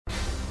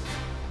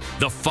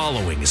The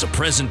following is a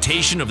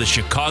presentation of the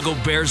Chicago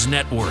Bears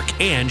Network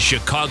and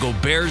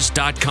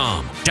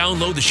ChicagoBears.com.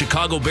 Download the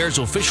Chicago Bears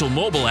official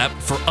mobile app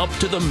for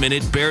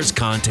up-to-the-minute Bears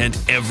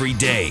content every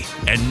day.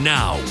 And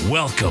now,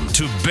 welcome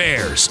to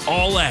Bears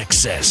All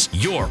Access,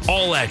 your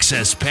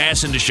all-access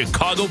pass into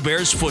Chicago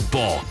Bears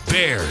football.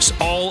 Bears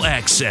All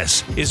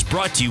Access is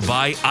brought to you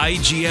by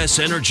IGS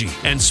Energy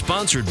and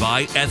sponsored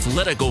by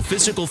Athletico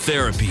Physical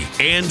Therapy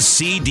and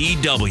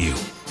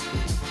CDW.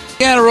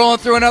 And rolling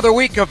through another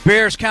week of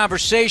Bears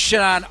conversation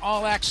on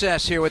All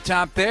Access here with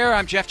Tom Thayer.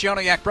 I'm Jeff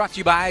Joniak, brought to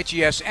you by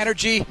IGS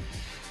Energy.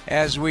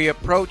 As we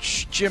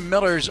approach Jim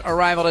Miller's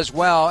arrival as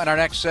well in our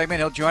next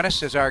segment, he'll join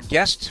us as our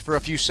guest for a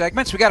few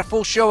segments. We got a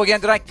full show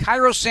again tonight.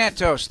 Cairo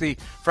Santos, the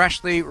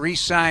freshly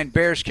re-signed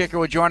Bears kicker,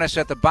 will join us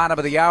at the bottom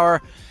of the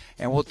hour,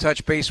 and we'll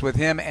touch base with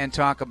him and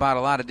talk about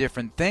a lot of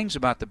different things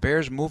about the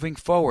Bears moving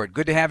forward.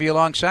 Good to have you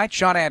alongside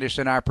Sean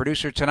Anderson, our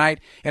producer tonight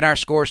in our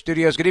Score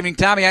Studios. Good evening,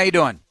 Tommy. How you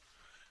doing?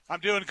 I'm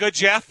doing good,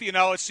 Jeff. You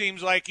know, it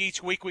seems like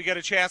each week we get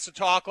a chance to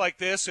talk like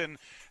this, and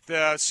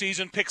the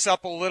season picks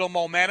up a little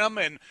momentum.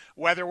 And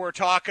whether we're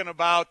talking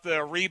about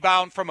the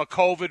rebound from a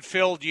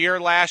COVID-filled year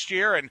last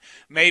year, and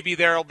maybe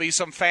there'll be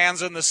some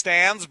fans in the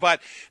stands,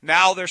 but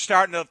now they're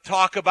starting to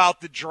talk about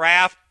the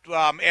draft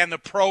and the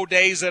pro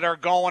days that are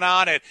going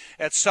on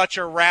at such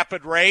a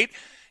rapid rate.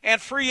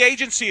 And free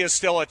agency is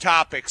still a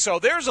topic. So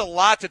there's a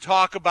lot to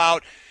talk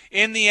about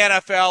in the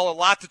NFL, a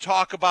lot to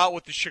talk about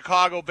with the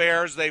Chicago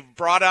Bears. They've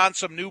brought on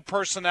some new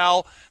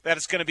personnel that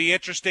it's going to be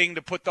interesting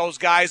to put those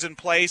guys in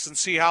place and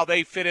see how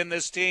they fit in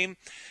this team.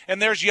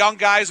 And there's young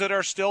guys that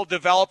are still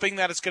developing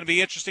that it's going to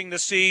be interesting to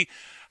see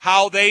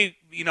how they,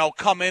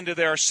 come into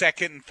their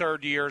second and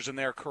third years in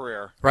their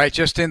career. Right,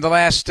 just in the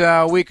last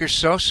week or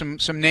so, some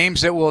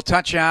names that we'll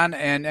touch on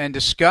and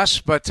discuss.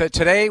 But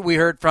today we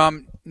heard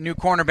from new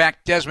cornerback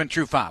Desmond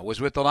Trufant. Was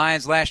with the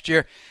Lions last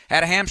year,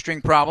 had a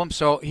hamstring problem,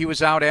 so he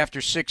was out after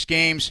 6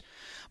 games.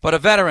 But a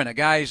veteran, a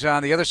guy who's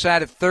on the other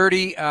side of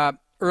 30,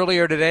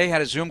 earlier today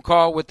had a Zoom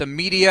call with the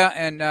media,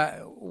 and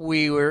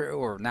we were,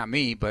 or not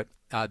me, but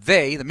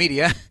they, the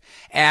media,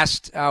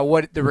 asked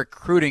what the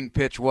recruiting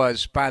pitch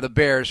was by the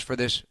Bears for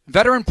this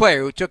veteran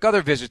player who took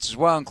other visits as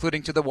well,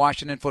 including to the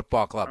Washington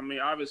Football Club. I mean,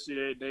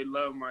 obviously they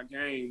love my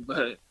game,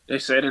 but they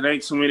said it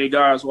ain't too many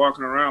guys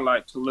walking around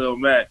like Khalil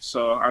Mack,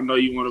 so I know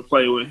you want to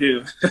play with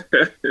him.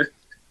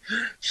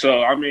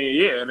 So, I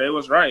mean, yeah, they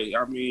was right.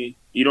 I mean,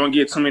 you don't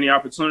get too many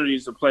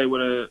opportunities to play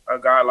with a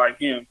guy like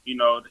him.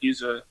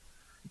 He's a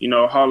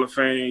Hall of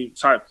Fame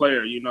type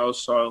player,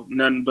 so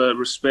nothing but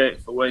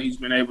respect for what he's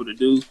been able to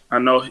do. I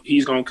know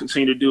he's going to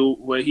continue to do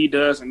what he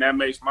does, and that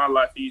makes my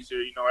life easier,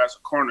 as a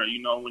corner,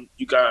 when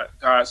you got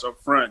guys up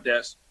front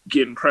that's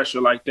getting pressure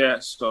like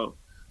that. So,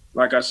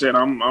 like I said,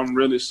 I'm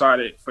really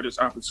excited for this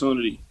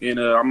opportunity, and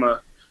I'm going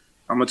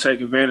to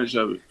take advantage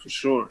of it for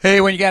sure. Hey,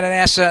 when you got an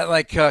asset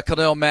like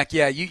Khalil Mack,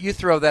 yeah, you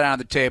throw that on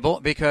the table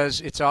because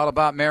it's all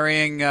about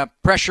marrying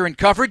pressure and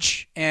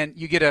coverage, and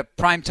you get a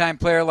primetime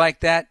player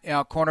like that,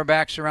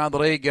 cornerbacks around the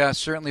league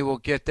certainly will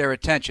get their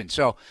attention.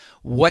 So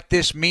what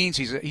this means,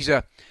 he's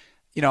a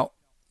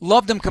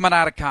loved him coming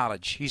out of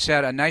college. He's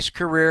had a nice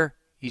career.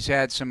 He's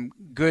had some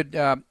good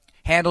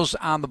handles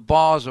on the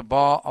ball as a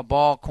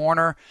ball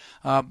corner,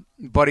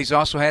 but he's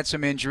also had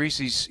some injuries.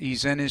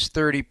 He's in his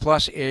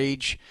 30-plus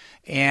age,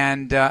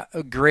 and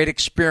a great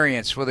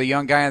experience with a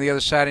young guy on the other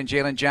side in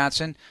Jalen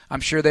Johnson.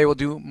 I'm sure they will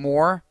do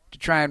more to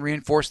try and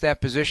reinforce that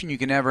position. You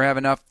can never have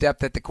enough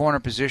depth at the corner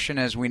position,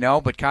 as we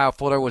know, but Kyle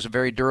Fuller was a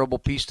very durable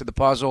piece to the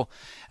puzzle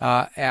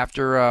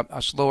after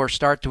a slower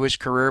start to his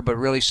career, but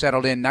really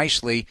settled in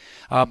nicely.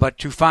 But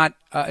Trufant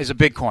is a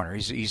big corner.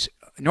 He's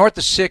north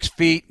of 6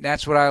 feet.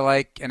 That's what I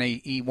like, and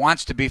he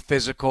wants to be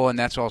physical, and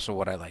that's also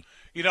what I like.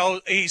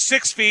 He's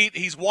 6 feet.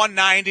 He's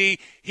 190.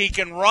 He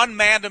can run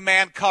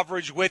man-to-man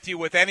coverage with you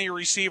with any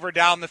receiver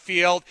down the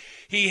field.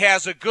 He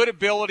has a good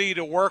ability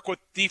to work with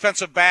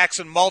defensive backs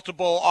and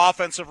multiple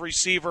offensive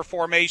receiver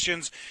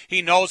formations.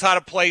 He knows how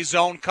to play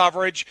zone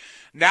coverage.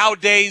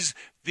 Nowadays,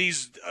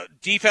 these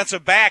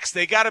defensive backs,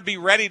 they got to be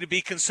ready to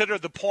be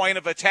considered the point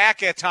of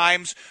attack at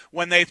times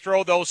when they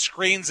throw those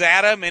screens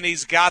at him, and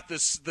he's got the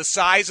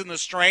size and the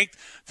strength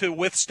to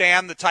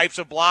withstand the types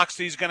of blocks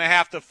he's going to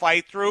have to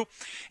fight through.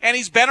 And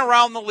he's been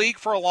around the league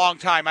for a long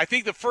time. I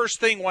think the first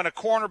thing when a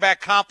cornerback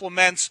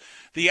complements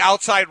the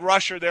outside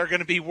rusher they're going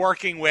to be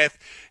working with,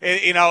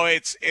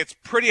 it's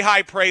pretty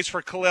high praise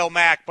for Khalil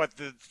Mack, but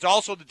it's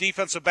also the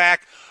defensive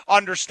back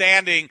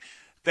understanding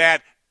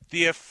that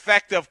the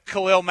effect of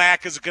Khalil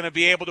Mack is going to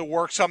be able to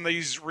work some of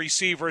these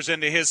receivers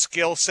into his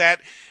skill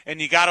set,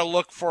 and you got to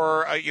look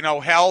for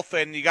health,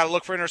 and you got to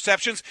look for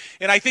interceptions.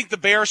 And I think the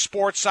Bears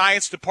sports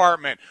science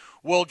department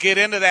will get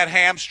into that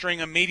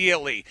hamstring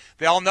immediately.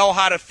 They'll know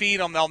how to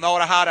feed him. They'll know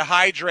how to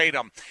hydrate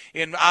him.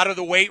 And out of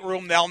the weight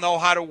room, they'll know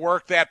how to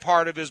work that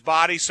part of his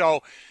body.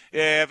 So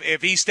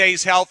If he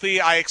stays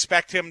healthy, I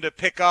expect him to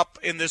pick up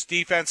in this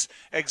defense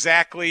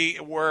exactly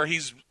where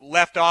he's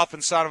left off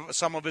in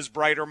some of his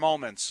brighter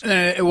moments.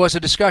 It was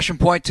a discussion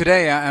point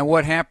today on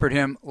what hampered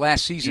him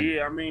last season.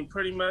 Yeah, I mean,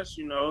 pretty much,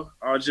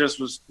 I just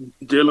was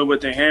dealing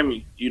with the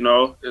hammy. It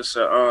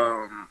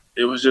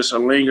was just a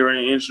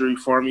lingering injury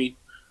for me.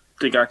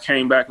 I think I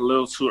came back a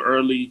little too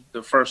early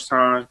the first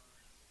time.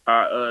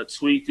 I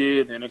tweaked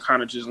it, and it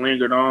kind of just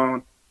lingered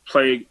on.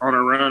 Played on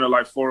a run of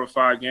like 4 or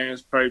 5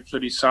 games, played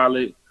pretty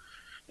solid.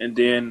 And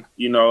then,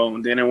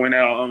 and then it went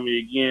out on me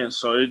again.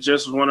 So it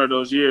just was one of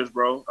those years,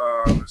 bro.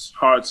 It's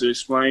hard to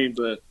explain,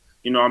 but,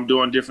 I'm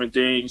doing different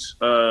things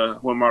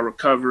with my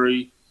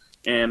recovery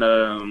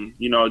and,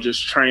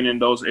 just training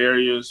those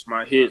areas,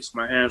 my hips,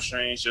 my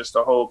hamstrings, just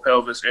the whole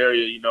pelvis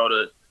area,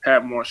 to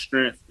have more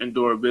strength and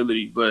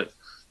durability. But,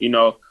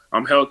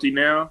 I'm healthy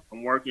now.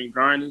 I'm working,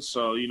 grinding.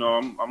 So,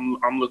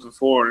 I'm looking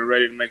forward and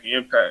ready to make an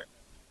impact.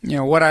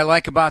 What I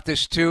like about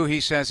this, too,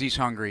 he says he's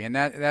hungry. And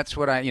that's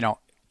what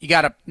you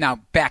got to now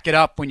back it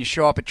up when you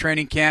show up at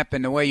training camp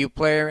and the way you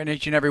play in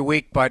each and every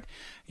week. But,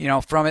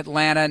 from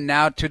Atlanta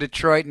now to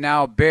Detroit,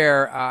 now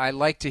Bear, I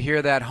like to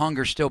hear that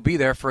hunger still be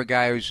there for a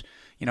guy who's,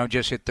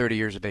 just hit 30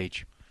 years of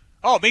age.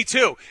 Oh, me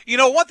too.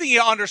 One thing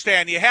you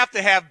understand, you have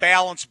to have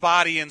balanced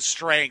body and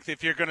strength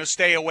if you're going to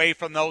stay away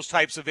from those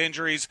types of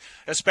injuries,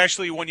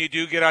 especially when you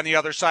do get on the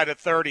other side of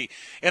 30.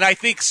 And I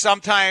think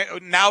sometimes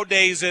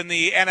nowadays in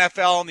the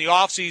NFL in the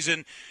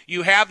offseason,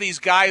 you have these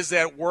guys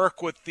that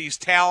work with these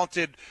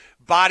talented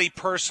body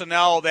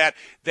personnel that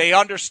they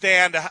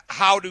understand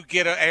how to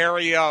get an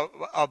area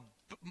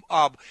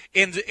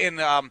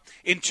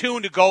in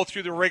tune to go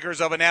through the rigors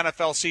of an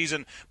NFL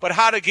season, but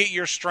how to get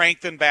your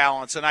strength and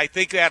balance. And I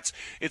think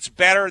it's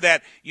better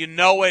that you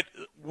know it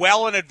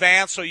well in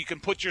advance so you can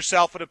put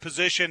yourself in a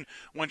position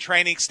when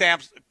training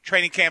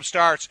camp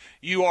starts,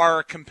 you are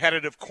a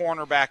competitive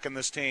cornerback in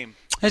this team.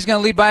 He's going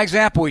to lead by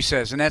example, he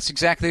says, and that's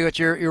exactly what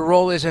your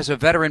role is as a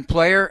veteran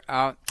player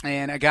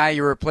and a guy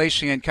you're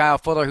replacing in Kyle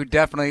Fuller, who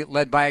definitely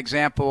led by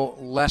example,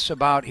 less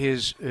about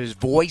his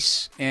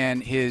voice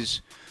and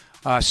his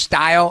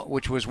style,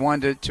 which was one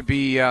to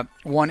be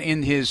one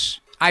in his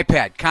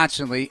iPad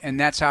constantly, and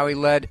that's how he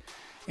led.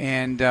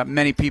 And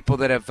many people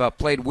that have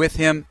played with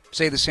him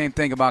say the same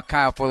thing about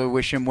Kyle Fuller.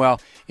 Wish him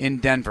well in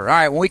Denver. All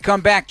right, when we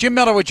come back, Jim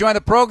Miller will join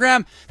the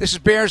program. This is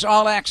Bears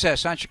All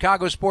Access on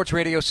Chicago Sports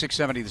Radio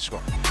 670 The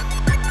Score.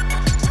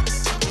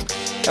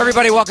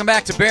 Everybody, welcome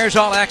back to Bears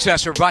All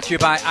Access. We're brought to you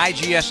by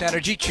IGS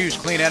Energy. Choose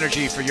clean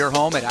energy for your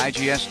home at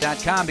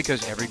IGS.com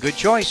because every good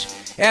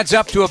choice adds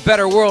up to a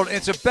better world.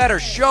 It's a better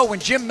show when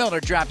Jim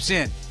Miller drops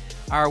in.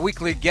 Our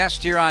weekly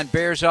guest here on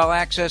Bears All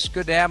Access.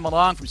 Good to have him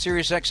along from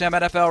SiriusXM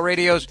NFL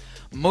Radio's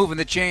Moving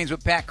the Chains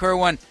with Pat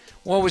Kerwin.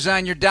 What was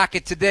on your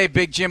docket today,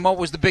 Big Jim? What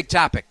was the big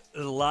topic?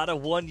 A lot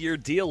of one-year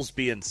deals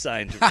being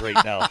signed right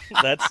now.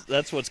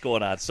 That's what's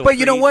going on. So, but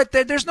you know what?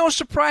 There's no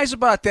surprise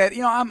about that.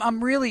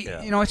 I'm really,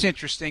 it's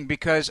interesting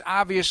because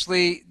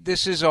obviously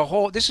this is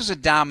a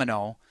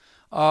domino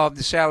of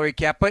the salary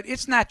cap, but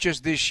it's not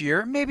just this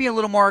year. Maybe a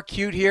little more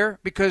acute here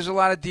because a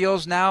lot of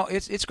deals now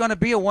it's going to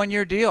be a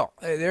one-year deal.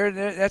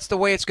 That's the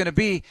way it's going to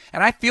be,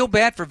 and I feel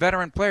bad for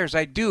veteran players.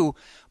 I do,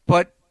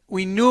 but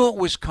we knew it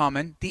was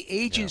coming. The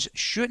agents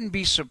shouldn't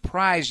be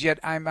surprised, yet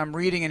I'm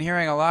reading and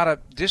hearing a lot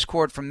of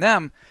discord from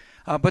them.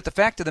 But the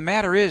fact of the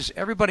matter is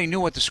everybody knew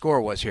what the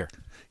score was here.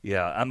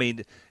 Yeah, I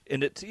mean,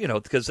 and it's,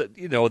 because,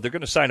 they're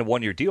going to sign a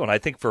one-year deal. And I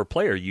think for a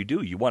player,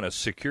 you want to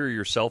secure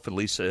yourself, at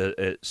least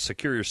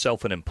secure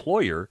yourself an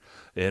employer,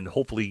 and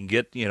hopefully you can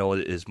get,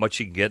 as much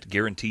you can get,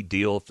 guaranteed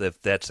deal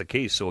if that's the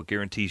case. So it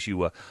guarantees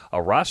you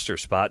a roster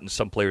spot, and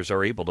some players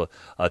are able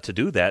to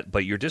do that.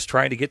 But you're just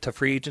trying to get to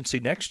free agency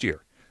next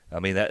year. I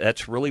mean,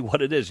 that's really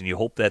what it is, and you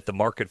hope that the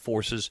market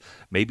forces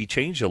maybe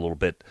change a little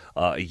bit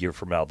a year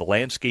from now. The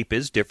landscape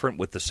is different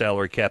with the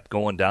salary cap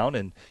going down,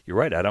 and you're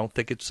right. I don't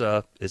think it's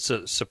a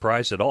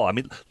surprise at all. I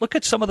mean, look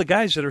at some of the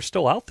guys that are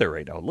still out there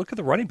right now. Look at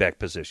the running back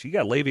position. You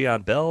got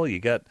Le'Veon Bell. You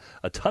got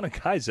a ton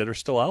of guys that are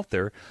still out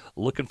there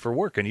looking for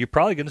work, and you're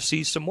probably going to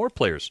see some more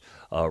players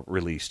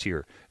released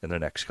here in the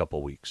next couple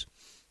of weeks.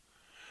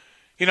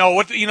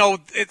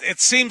 It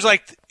seems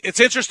like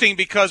it's interesting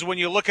because when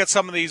you look at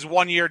some of these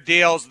one-year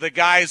deals, the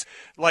guys,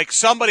 like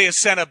somebody has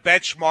set a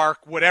benchmark,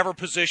 whatever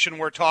position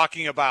we're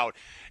talking about.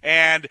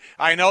 And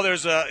I know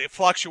there's a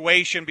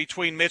fluctuation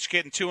between Mitch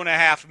getting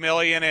 $2.5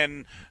 million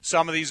and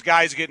some of these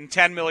guys getting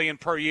 $10 million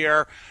per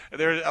year.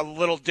 There's a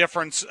little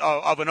difference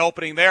of an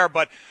opening there.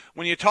 But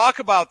when you talk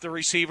about the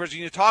receivers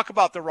and you talk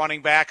about the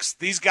running backs,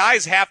 these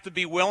guys have to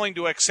be willing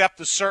to accept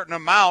a certain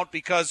amount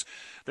because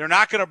they're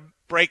not going to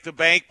break the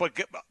bank,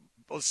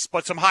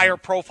 but some higher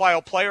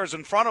profile players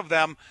in front of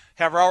them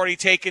have already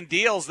taken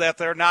deals that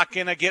they're not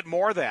going to get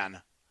more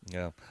than.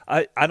 Yeah.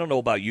 I don't know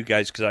about you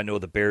guys because I know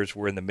the Bears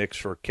were in the mix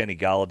for Kenny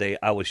Golladay.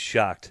 I was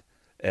shocked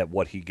at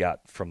what he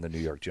got from the New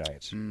York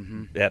Giants.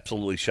 Mm-hmm.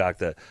 Absolutely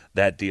shocked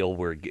that deal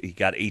where he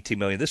got $18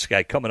 million. This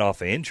guy coming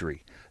off an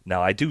injury.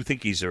 Now, I do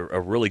think he's a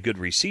really good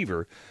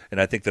receiver,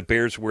 and I think the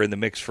Bears were in the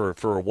mix for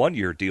a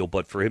one-year deal,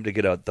 but for him to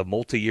get the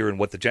multi-year and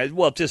what the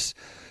Giants,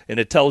 and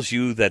it tells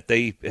you that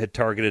they had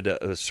targeted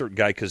a certain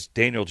guy because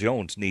Daniel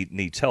Jones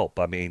needs help.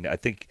 I mean, I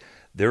think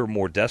they're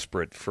more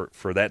desperate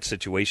for that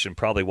situation,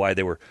 probably why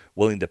they were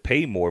willing to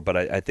pay more, but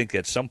I think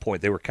at some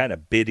point they were kind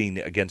of bidding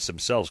against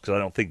themselves because I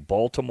don't think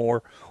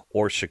Baltimore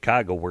or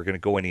Chicago were going to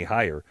go any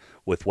higher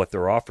with what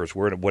their offers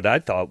were, and what I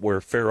thought were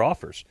fair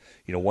offers.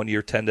 1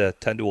 year, $10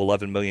 to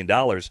 $11 million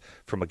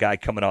from a guy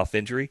coming off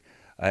injury.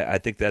 I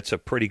think that's a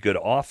pretty good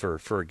offer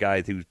for a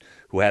guy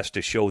who has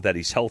to show that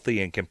he's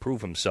healthy and can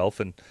prove himself,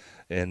 and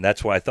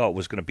that's what I thought it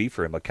was going to be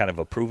for him, a kind of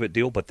a prove-it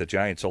deal, but the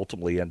Giants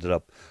ultimately ended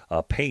up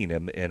paying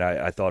him, and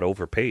I thought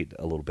overpaid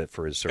a little bit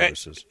for his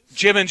services.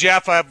 Jim and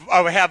Jeff, I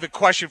have a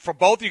question for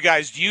both of you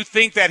guys. Do you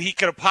think that he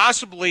could have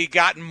possibly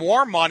gotten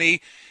more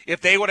money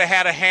if they would have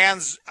had a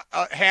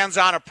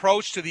hands-on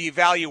approach to the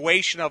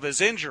evaluation of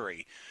his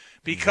injury?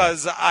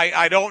 Because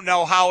I don't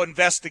know how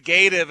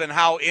investigative and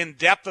how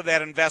in-depth of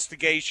that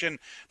investigation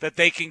that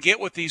they can get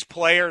with these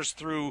players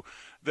through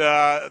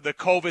the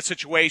COVID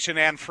situation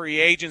and free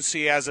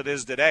agency as it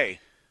is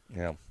today.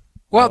 Yeah.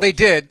 Well, they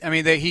did. I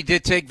mean, he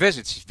did take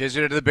visits. He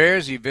visited the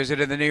Bears. He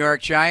visited the New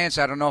York Giants.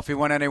 I don't know if he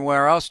went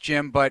anywhere else,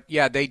 Jim, but,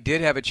 yeah, they did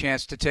have a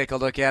chance to take a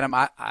look at him.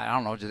 I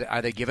don't know.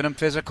 Are they giving him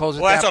physicals at that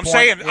point? Well, that's what I'm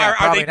saying.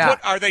 Yeah,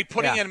 are they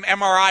putting in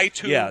MRI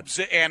tubes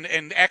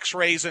and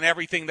X-rays and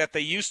everything that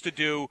they used to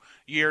do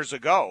years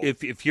ago?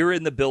 If you're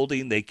in the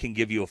building, they can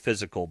give you a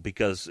physical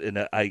because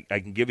I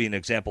can give you an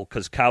example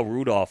because Kyle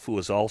Rudolph, who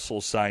was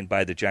also signed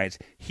by the Giants,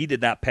 he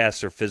did not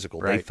pass their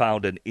physical. Right. They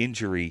found an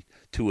injury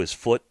to his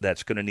foot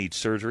that's going to need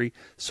surgery.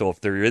 So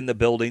if they're in the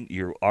building,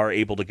 you are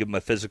able to give them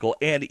a physical.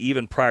 And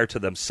even prior to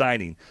them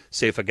signing,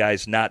 say if a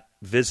guy's not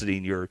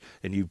visiting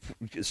and you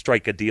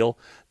strike a deal,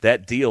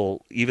 that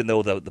deal, even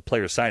though the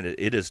player signed it,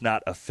 it is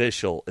not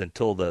official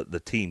until the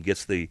team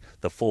gets the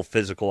full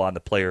physical on the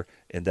player,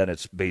 and then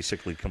it's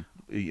basically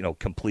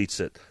completes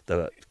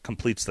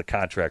the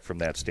contract from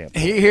that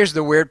standpoint. Here's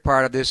the weird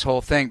part of this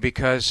whole thing,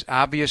 because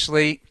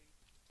obviously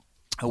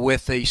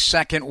with the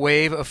second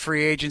wave of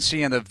free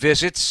agency and the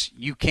visits,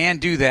 you can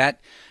do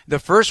that. The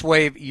first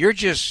wave,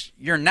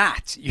 you're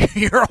not.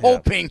 You're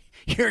hoping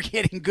you're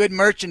getting good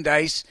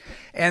merchandise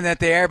and that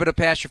they are able to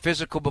pass your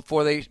physical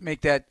before they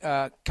make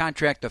that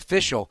contract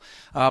official.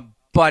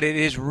 But it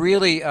is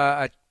really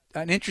an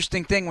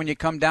interesting thing when you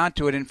come down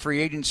to it in free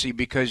agency,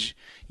 because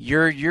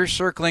you're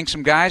circling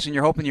some guys and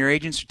you're hoping your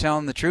agents are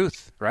telling the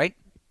truth, right?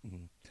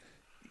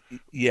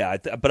 Yeah,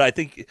 but I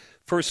think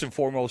first and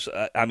foremost,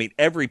 I mean,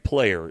 every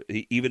player,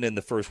 even in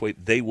the first wave,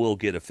 they will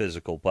get a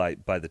physical by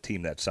the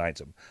team that signs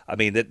them. I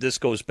mean, this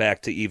goes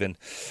back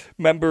to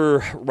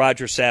remember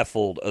Roger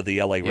Saffold of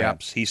the LA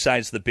Rams? He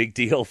signs the big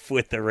deal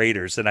with the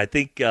Raiders, and I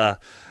think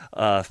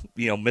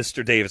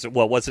Mr. Davis.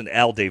 Well, it wasn't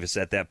Al Davis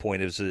at that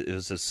point. It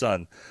was his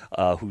son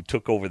who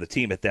took over the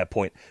team at that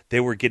point. They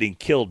were getting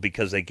killed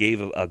because they gave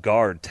a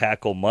guard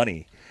tackle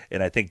money.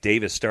 And I think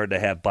Davis started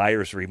to have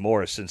buyer's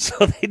remorse, and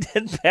so they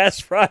didn't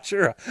pass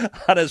Roger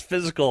on his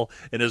physical,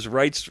 and his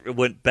rights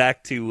went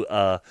back to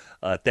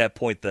at that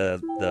point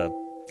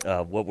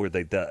what were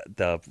they?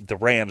 The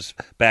Rams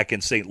back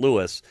in St.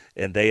 Louis,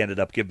 and they ended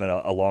up giving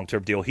him a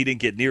long-term deal. He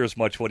didn't get near as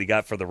much what he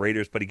got for the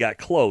Raiders, but he got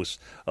close.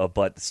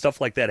 But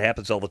stuff like that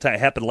happens all the time. It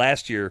happened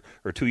last year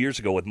or 2 years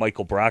ago with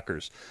Michael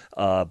Brockers.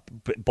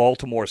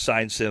 Baltimore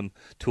signs him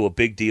to a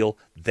big deal.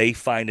 They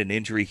find an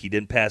injury. He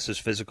didn't pass his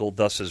physical,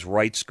 thus his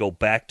rights go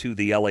back to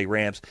the LA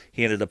Rams.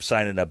 He ended up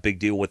signing a big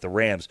deal with the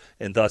Rams,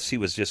 and thus he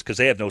was just, because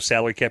they have no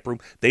salary cap room,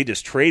 they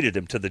just traded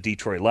him to the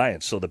Detroit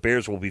Lions. So the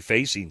Bears will be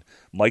facing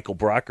Michael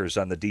Brockers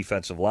on the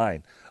defensive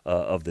line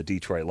of the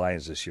Detroit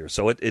Lions this year.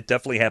 So it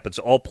definitely happens.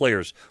 All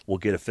players will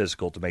get a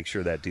physical to make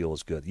sure that deal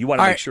is good. You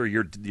want to make sure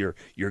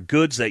your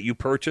goods that you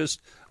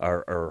purchased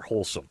are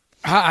wholesome.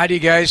 How do you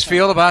guys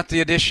feel about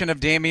the addition of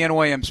Damian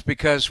Williams?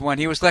 Because when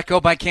he was let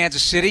go by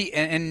Kansas City,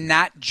 and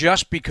not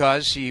just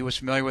because he was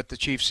familiar with the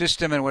Chiefs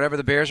system and whatever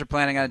the Bears are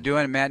planning on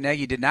doing, and Matt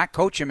Nagy did not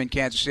coach him in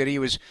Kansas City. He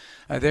was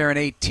there in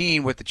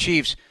 2018 with the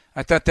Chiefs.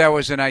 I thought that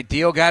was an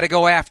ideal guy to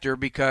go after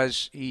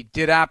because he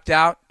did opt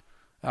out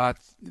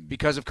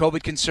because of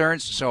COVID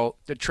concerns. So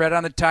the tread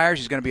on the tires,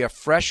 he's going to be a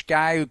fresh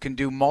guy who can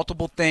do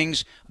multiple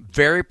things,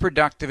 very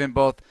productive in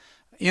both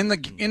in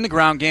the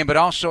ground game, but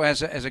also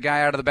as a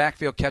guy out of the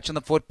backfield catching the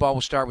football.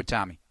 We'll start with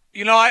Tommy.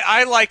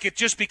 I like it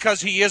just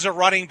because he is a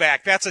running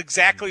back. That's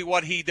exactly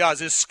what he does.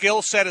 His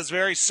skill set is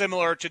very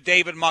similar to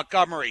David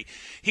Montgomery.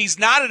 He's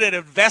not an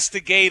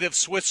investigative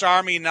Swiss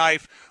Army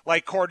knife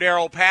like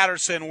Cordero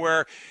Patterson,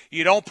 where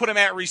you don't put him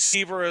at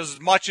receiver as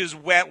much as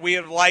we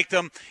have liked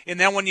him, and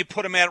then when you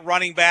put him at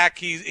running back,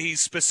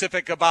 he's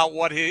specific about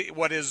what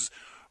his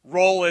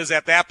role is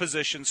at that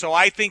position. So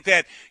I think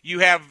that you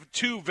have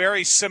two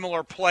very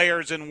similar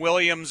players in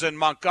Williams and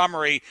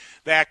Montgomery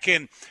that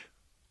can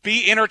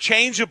be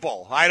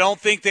interchangeable. I don't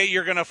think that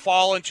you're going to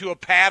fall into a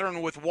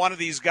pattern with one of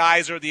these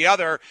guys or the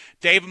other.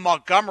 David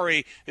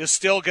Montgomery is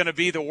still going to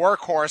be the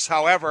workhorse.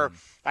 However,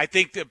 I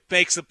think that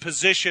makes the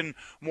position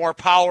more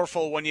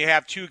powerful when you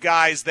have two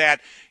guys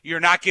that you're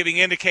not giving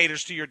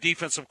indicators to your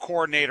defensive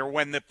coordinator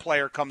when the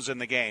player comes in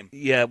the game.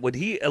 Yeah, when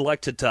he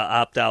elected to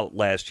opt out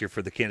last year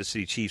for the Kansas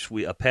City Chiefs,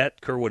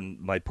 Pat Kerwin,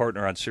 my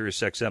partner on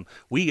SiriusXM,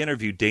 we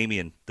interviewed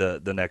Damian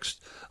the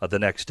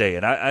next day,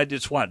 and I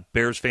just want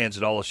Bears fans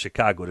in all of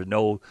Chicago to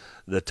know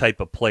the type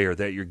of player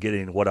that you're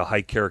getting, what a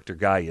high character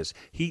guy is.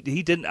 He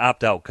didn't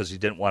opt out because he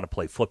didn't want to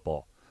play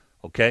football.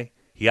 Okay,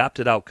 he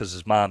opted out because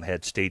his mom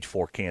had stage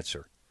 4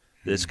 cancer.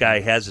 This guy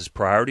has his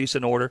priorities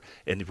in order,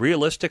 and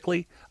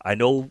realistically, I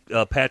know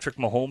Patrick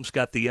Mahomes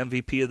got the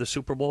MVP of the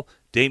Super Bowl.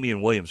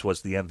 Damian Williams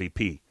was the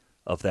MVP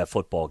of that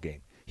football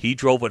game. He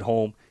drove it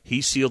home,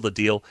 he sealed the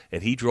deal,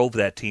 and he drove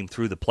that team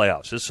through the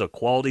playoffs. This is a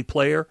quality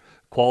player,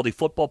 quality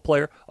football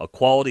player, a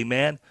quality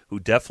man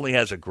who definitely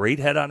has a great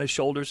head on his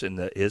shoulders,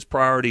 and his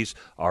priorities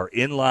are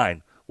in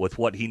line with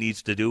what he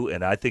needs to do,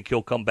 and I think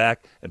he'll come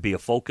back and be a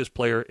focused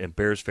player, and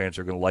Bears fans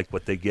are going to like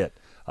what they get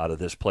out of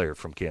this player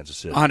from Kansas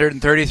City.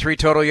 133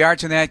 total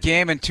yards in that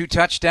game and 2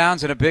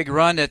 touchdowns and a big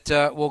run that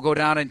will go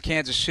down in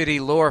Kansas City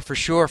lore for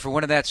sure for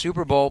winning that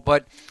Super Bowl.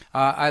 But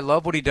I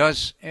love what he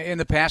does in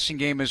the passing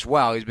game as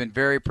well. He's been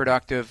very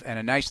productive and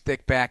a nice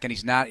thick back, and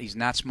he's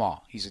not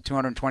small. He's a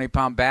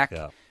 220-pound back.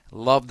 Yeah.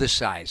 Love the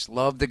size,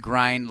 love the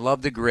grind,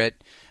 love the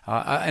grit.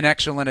 An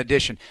excellent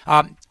addition.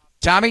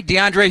 Tommy,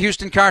 DeAndre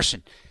Houston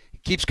Carson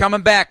keeps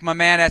coming back, my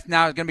man. That's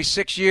now going to be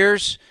 6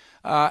 years.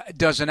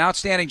 Does an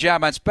outstanding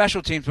job on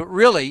special teams, but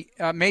really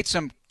made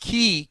some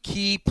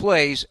key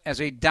plays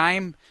as a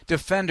dime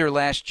defender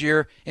last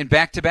year in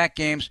back-to-back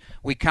games.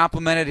 We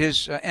complimented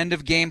his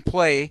end-of-game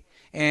play,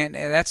 and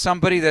that's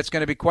somebody that's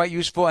going to be quite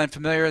useful and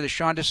familiar to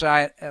Sean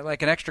Desai,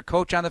 like an extra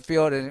coach on the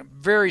field, and a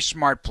very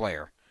smart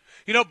player.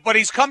 You know, but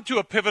he's come to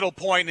a pivotal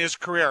point in his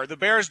career. The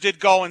Bears did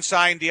go and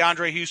sign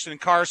DeAndre Houston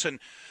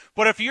Carson.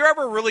 But if you're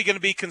ever really going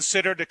to be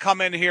considered to come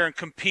in here and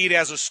compete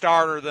as a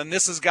starter, then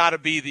this has got to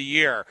be the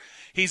year.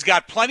 He's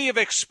got plenty of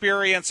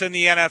experience in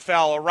the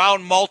NFL,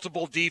 around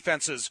multiple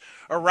defenses,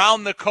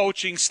 around the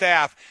coaching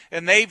staff,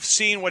 and they've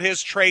seen what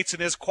his traits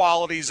and his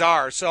qualities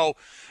are. So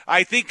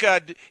I think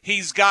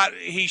he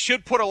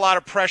should put a lot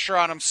of pressure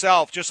on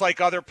himself, just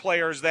like other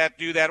players that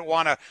do that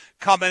want to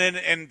come in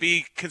and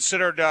be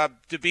considered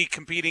to be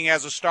competing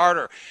as a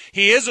starter.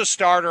 He is a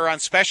starter on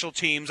special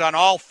teams,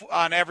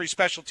 on every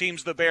special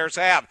teams the Bears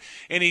have,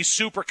 and he's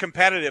super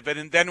competitive.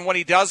 And then when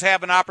he does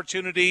have an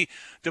opportunity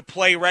to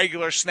play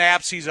regular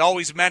snaps, he's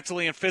always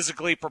mentally and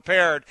physically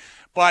prepared.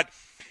 But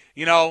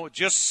you know,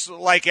 just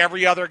like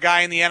every other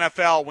guy in the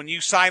NFL, when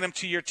you sign them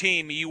to your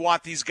team, you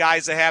want these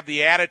guys to have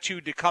the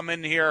attitude to come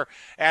in here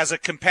as a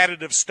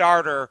competitive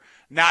starter,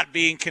 not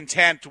being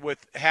content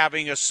with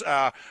having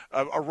a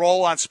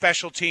role on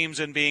special teams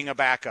and being a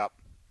backup.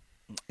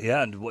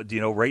 Yeah, and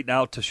right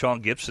now,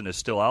 Tashawn Gibson is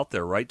still out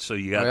there, right? So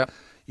you got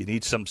you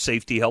need some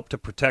safety help to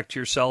protect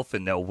yourself,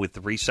 and with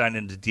the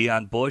re-signing to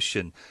Deion Bush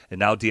and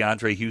now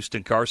DeAndre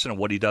Houston Carson and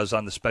what he does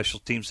on the special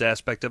teams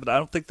aspect of it, I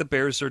don't think the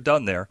Bears are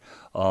done there.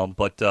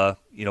 But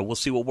we'll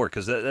see what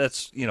works,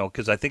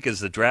 because I think as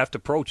the draft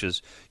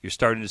approaches, you're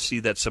starting to see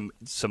that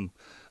some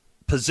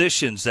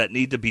positions that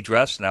need to be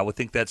dressed, and I would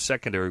think that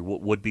secondary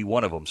would be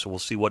one of them. So we'll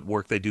see what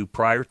work they do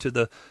prior to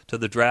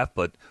the draft,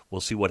 but we'll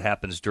see what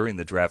happens during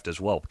the draft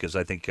as well, because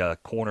I think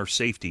corner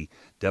safety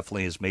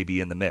definitely is maybe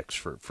in the mix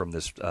from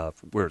this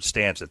where it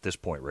stands at this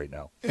point right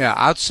now. Yeah,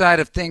 outside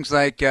of things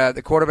like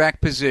the quarterback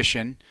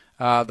position,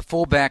 the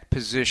fullback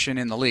position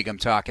in the league, I'm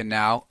talking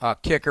now,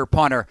 kicker,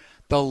 punter,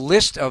 the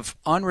list of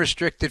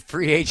unrestricted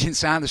free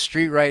agents on the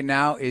street right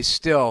now is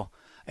still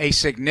a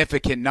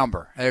significant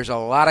number. There's a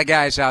lot of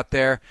guys out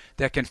there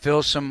that can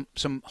fill some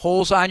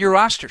holes on your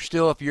roster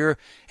still if you're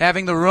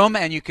having the room,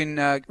 and you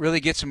can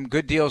really get some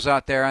good deals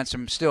out there on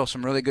some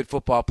really good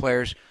football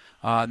players,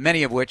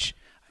 many of which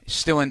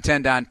still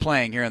intend on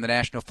playing here in the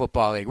National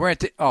Football League.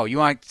 You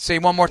want to say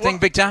one more thing,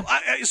 Big Tom?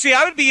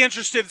 I would be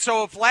interested.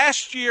 So if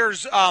last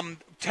year's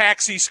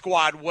taxi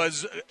squad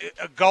was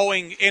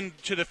going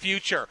into the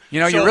future.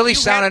 You're really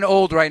sounding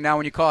old right now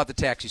when you call it the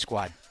taxi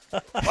squad.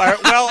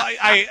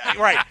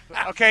 Right.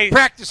 Okay.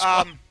 Practice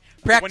squad.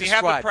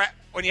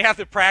 When you have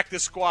the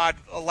practice squad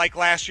like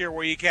last year,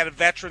 where you had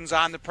veterans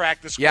on the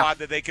practice squad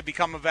that they could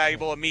become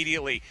valuable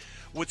immediately,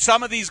 would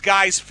some of these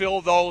guys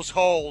fill those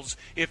holes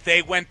if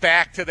they went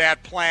back to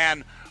that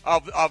plan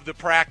of the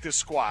practice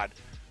squad?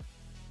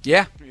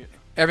 Yeah.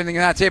 Everything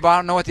on that table. I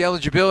don't know what the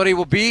eligibility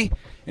will be,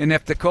 and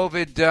if the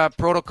COVID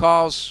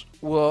protocols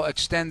will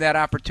extend that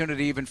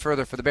opportunity even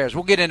further for the Bears.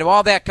 We'll get into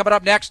all that coming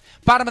up next.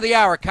 Bottom of the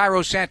hour,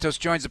 Cairo Santos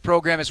joins the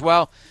program as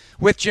well.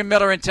 With Jim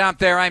Miller and Tom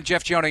Thayer, I'm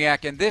Jeff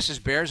Joniak, and this is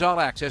Bears All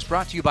Access,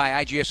 brought to you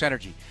by IGS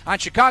Energy on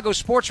Chicago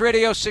Sports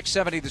Radio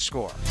 670 The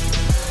Score.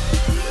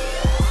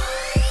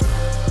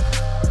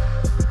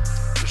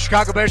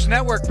 Chicago Bears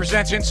Network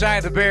presents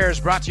Inside the Bears,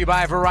 brought to you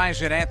by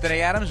Verizon.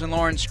 Anthony Adams and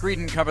Lauren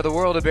Screeden cover the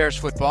world of Bears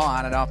football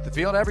on and off the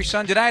field every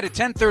Sunday night at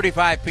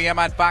 10:35 p.m.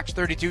 on Fox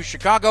 32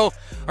 Chicago,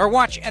 or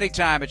watch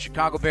anytime at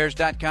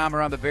chicagobears.com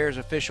or on the Bears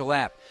official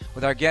app.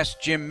 With our guest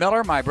Jim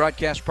Miller, my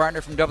broadcast partner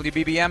from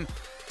WBBM,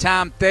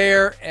 Tom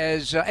Thayer.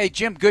 Hey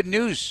Jim, good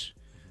news.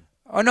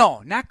 Oh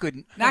no, not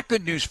good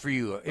news for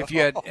you. If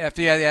you had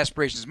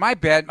aspirations, my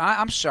bad.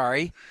 I'm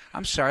sorry.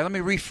 Let me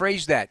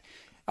rephrase that.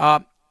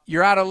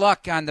 You're out of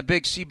luck on the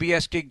big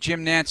CBS gig.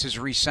 Jim Nantz has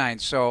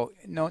re-signed, so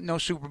no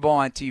Super Bowl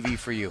on TV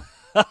for you.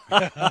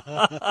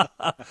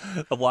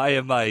 Why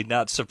am I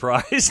not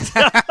surprised?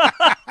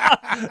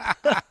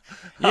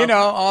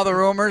 All the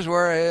rumors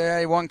were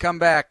he won't come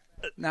back.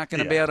 Not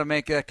going to be able to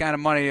make that kind of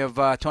money of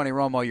Tony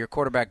Romo, your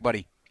quarterback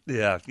buddy.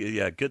 Yeah.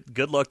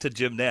 Good luck to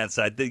Jim Nantz.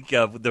 I think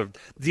the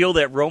deal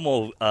that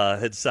Romo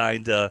had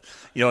signed,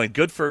 and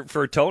good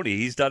for Tony.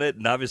 He's done it,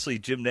 and obviously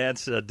Jim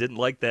Nantz didn't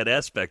like that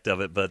aspect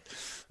of it. But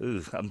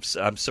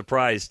I'm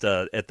surprised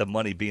at the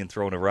money being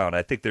thrown around.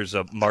 I think there's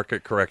a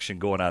market correction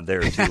going on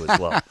there too as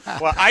well.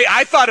 Well,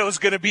 I thought it was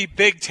going to be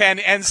Big Ten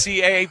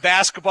NCAA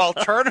basketball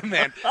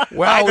tournament.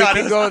 Well, we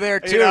can go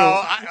there too.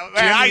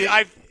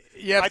 I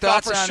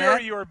thought for sure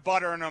you were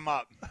buttering them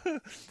up.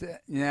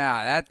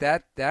 Yeah,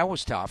 that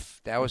was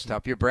tough. That was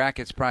tough. Your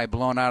bracket's probably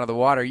blown out of the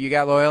water. You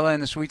got Loyola in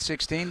the Sweet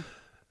 16?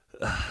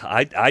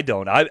 I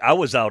don't. I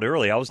was out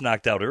early. I was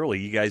knocked out early.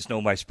 You guys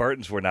know my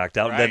Spartans were knocked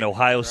out. Right, and then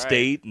Ohio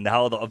State and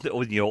how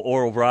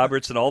Oral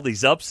Roberts and all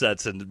these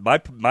upsets. And my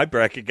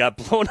bracket got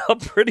blown up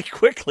pretty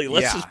quickly.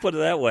 Let's just put it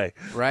that way.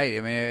 Right.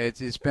 I mean,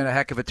 it's been a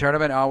heck of a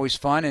tournament. Always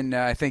fun. And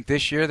I think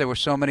this year there were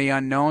so many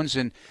unknowns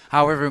and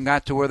how everyone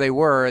got to where they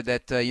were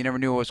that you never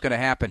knew what was going to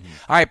happen.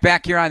 All right,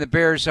 back here on the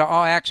Bears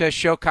All Access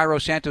show. Cairo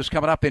Santos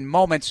coming up in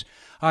moments.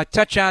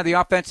 Touch on the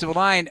offensive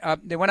line.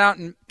 They went out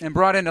and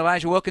brought in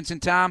Elijah Wilkinson,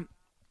 Tom.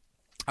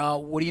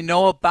 What do you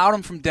know about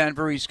him from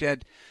Denver? He's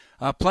had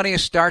plenty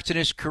of starts in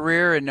his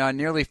career and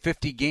nearly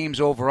 50 games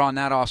overall,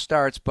 not all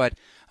starts, but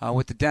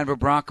with the Denver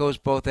Broncos,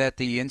 both at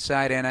the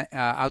inside and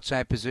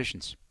outside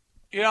positions.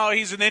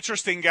 He's an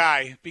interesting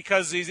guy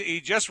because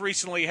he just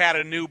recently had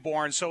a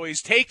newborn, so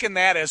he's taken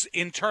that as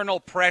internal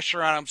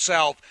pressure on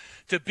himself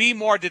to be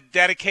more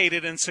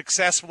dedicated and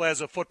successful as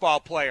a football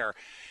player.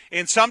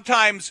 And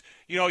sometimes,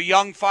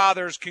 young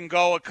fathers can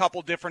go a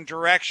couple different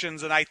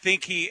directions, and I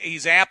think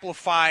he's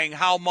amplifying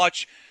how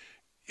much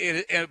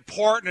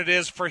important it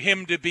is for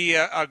him to be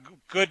a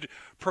good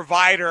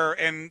provider,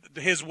 and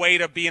his way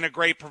to being a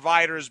great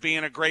provider is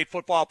being a great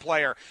football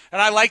player.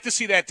 And I like to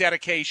see that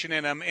dedication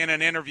in him in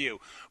an interview.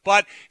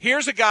 But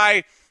here's a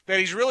guy that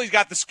he's really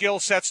got the skill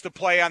sets to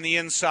play on the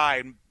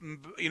inside.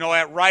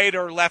 At right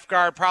or left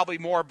guard, probably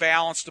more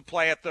balanced to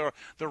play at the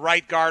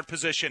right guard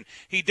position.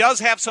 He does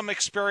have some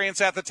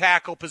experience at the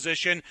tackle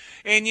position,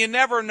 and you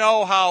never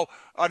know how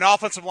an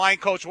offensive line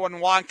coach,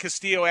 Juan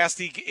Castillo, as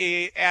he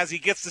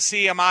gets to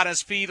see him on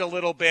his feet a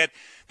little bit,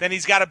 then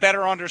he's got a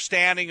better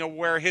understanding of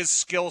where his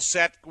skill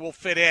set will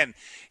fit in.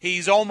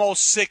 He's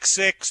almost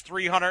 6'6",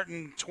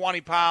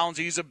 320 pounds.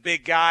 He's a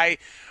big guy.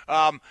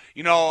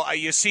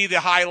 You see the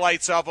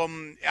highlights of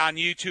him on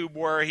YouTube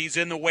where he's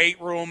in the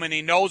weight room and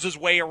he knows his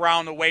way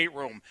around the weight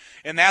room.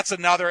 And that's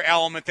another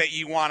element that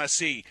you want to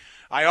see.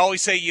 I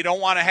always say you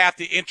don't want to have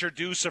to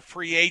introduce a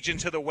free agent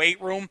to the weight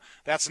room.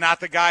 That's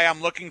not the guy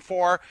I'm looking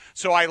for.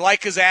 So I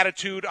like his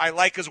attitude. I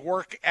like his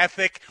work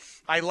ethic.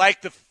 I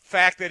like the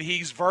fact that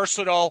he's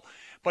versatile,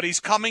 but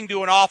he's coming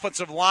to an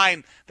offensive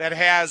line that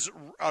has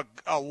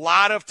a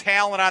lot of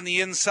talent on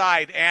the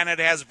inside, and it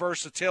has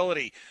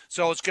versatility.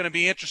 So it's going to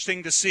be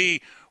interesting to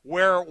see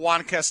where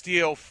Juan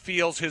Castillo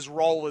feels his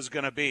role is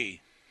going to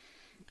be.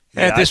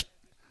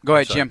 Go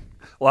ahead, Jim.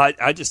 Well,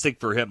 I just think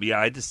for him,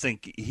 I just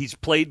think he's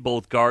played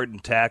both guard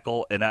and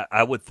tackle, and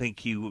I would think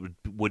he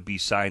would be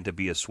signed to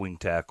be a swing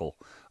tackle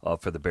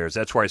for the Bears.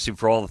 That's where I see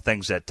for all the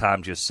things that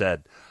Tom just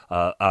said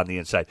on the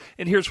inside.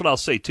 And here's what I'll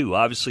say, too.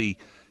 Obviously,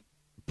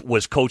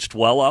 was coached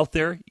well out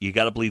there. You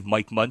got to believe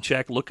Mike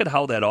Munchak. Look at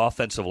how that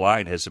offensive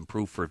line has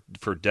improved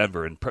for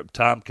Denver. And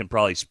Tom can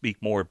probably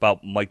speak more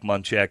about Mike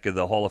Munchak,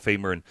 the Hall of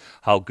Famer, and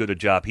how good a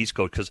job he's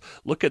coached. Because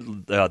look at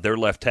their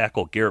left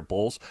tackle, Garrett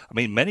Bowles. I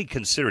mean, many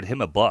considered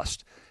him a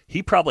bust.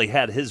 He probably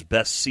had his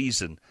best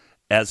season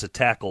as a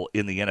tackle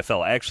in the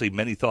NFL. Actually,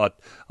 many thought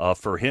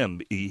for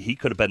him he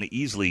could have been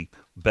easily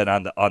been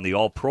on the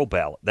All-Pro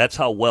ballot. That's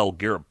how well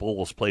Garrett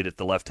Bowles played at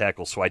the left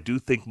tackle. So I do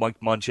think Mike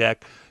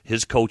Munchak,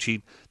 his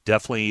coaching,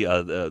 definitely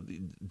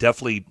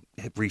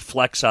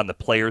reflects on the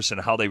players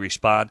and how they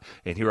respond.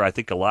 And here I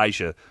think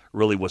Elijah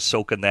really was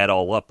soaking that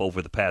all up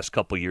over the past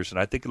couple of years, and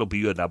I think it'll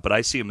be good now. But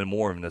I see him in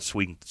more of a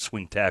swing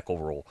tackle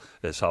role.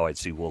 That's how I'd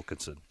see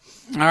Wilkinson.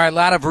 All right, a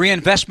lot of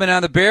reinvestment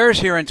on the Bears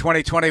here in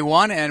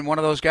 2021, and one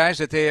of those guys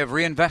that they have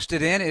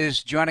reinvested in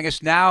is joining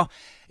us now.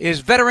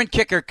 Is veteran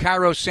kicker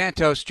Cairo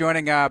Santos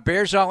joining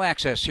Bears All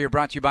Access here,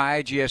 brought to you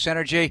by IGS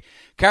Energy.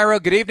 Cairo,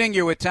 good evening.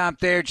 You're with Tom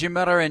Thayer, Jim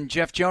Miller, and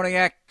Jeff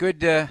Joniak.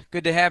 Good to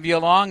have you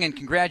along, and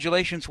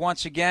congratulations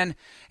once again.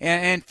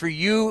 And for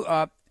you,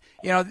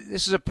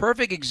 this is a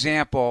perfect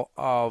example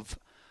of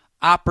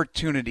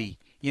opportunity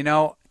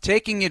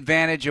taking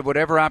advantage of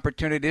whatever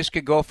opportunity. This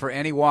could go for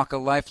any walk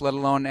of life, let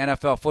alone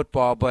NFL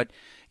football. But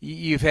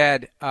you've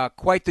had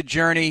quite the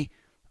journey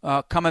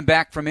coming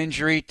back from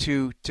injury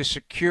to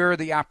secure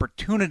the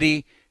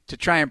opportunity to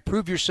try and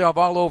prove yourself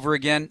all over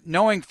again,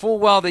 knowing full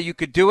well that you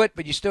could do it,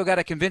 but you still got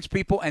to convince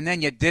people, and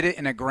then you did it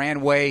in a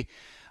grand way.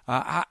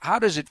 How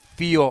does it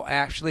feel,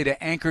 actually,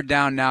 to anchor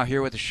down now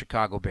here with the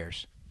Chicago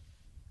Bears?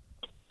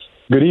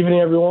 Good evening,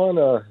 everyone.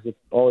 It's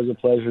always a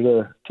pleasure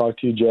to talk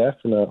to you, Jeff,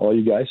 and all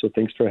you guys, so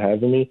thanks for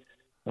having me.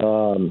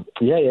 And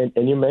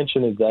you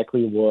mentioned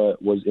exactly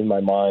what was in my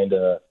mind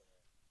a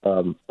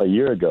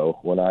year ago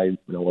when I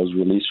was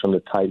released from the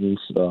Titans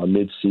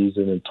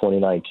mid-season in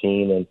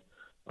 2019, and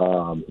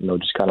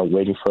just kind of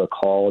waiting for a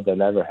call that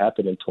never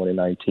happened in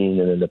 2019,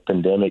 and then the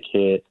pandemic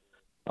hit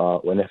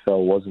when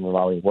NFL wasn't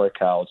allowing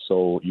workouts,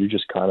 so you're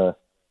just kind of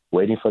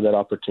waiting for that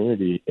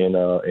opportunity, and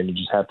you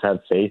just have to have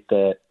faith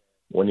that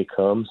when it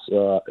comes,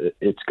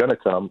 it's going to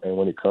come, and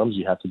when it comes,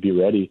 you have to be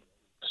ready.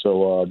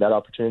 So that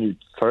opportunity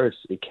first,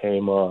 it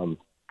came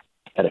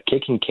at a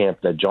kicking camp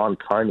that John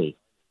Carney,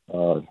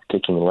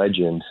 kicking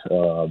legend,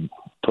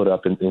 put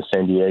up in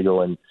San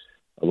Diego, and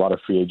a lot of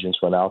free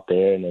agents went out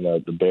there, and then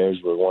the Bears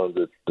were one of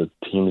the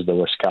teams that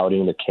were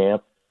scouting the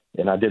camp,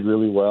 and I did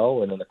really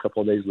well. And then a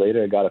couple of days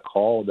later, I got a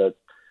call that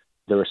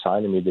they were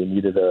signing me. They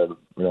needed a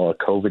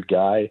COVID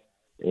guy,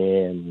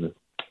 and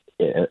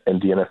the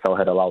NFL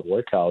had allowed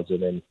workouts,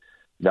 and then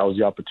that was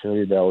the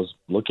opportunity that I was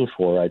looking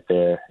for right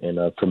there. And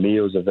for me,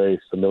 it was a very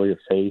familiar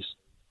face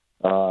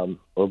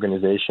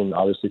organization,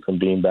 obviously from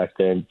being back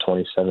there in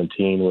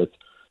 2017 with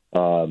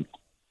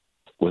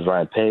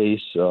Ryan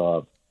Pace,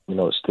 still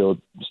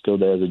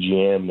there as a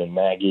GM, and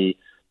Maggie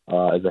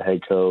as a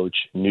head coach,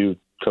 new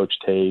Coach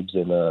Tabes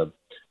and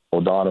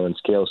O'Donnell and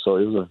Scale. So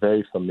it was a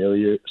very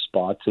familiar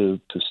spot to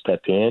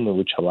step in,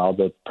 which allowed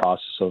the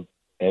process of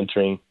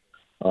entering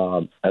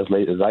as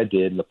late as I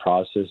did in the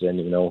process. And,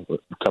 a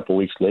couple of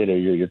weeks later,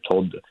 you're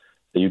told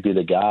that you'd be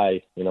the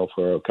guy,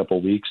 for a couple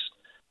of weeks,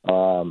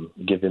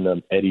 given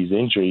them Eddie's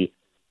injury.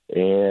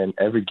 And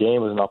every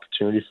game was an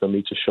opportunity for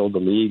me to show the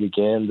league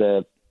again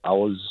that I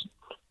was,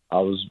 that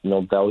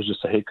was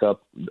just a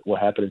hiccup, what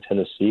happened in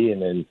Tennessee,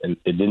 and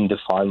it didn't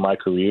define my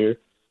career,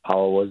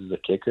 how I was as a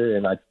kicker.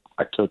 And I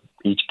took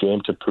each game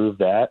to prove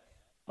that.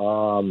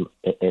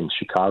 And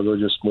Chicago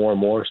just more and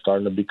more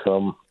starting to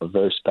become a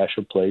very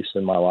special place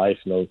in my life,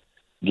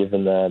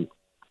 given that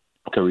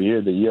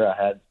career, the year I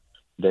had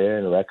there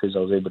and the records I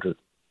was able to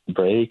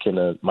break,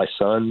 and my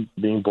son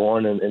being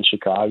born in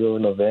Chicago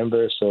in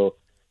November. So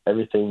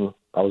everything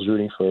I was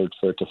rooting for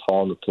it to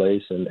fall into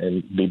place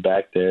and be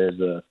back there as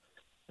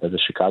a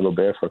Chicago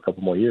Bear for a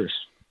couple more years.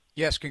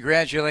 Yes,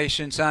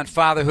 congratulations on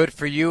fatherhood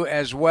for you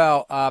as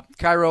well.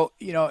 Cairo,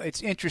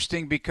 it's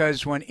interesting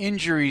because when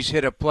injuries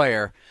hit a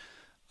player,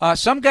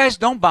 some guys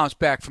don't bounce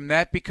back from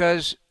that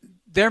because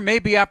there may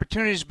be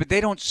opportunities, but they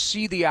don't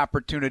see the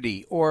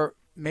opportunity. Or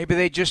maybe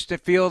they just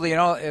feel,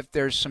 if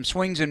there's some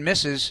swings and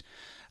misses,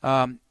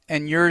 and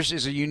yours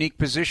is a unique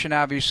position,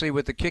 obviously,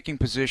 with the kicking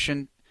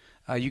position.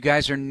 You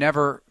guys are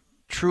never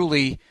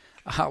truly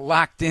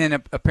locked in,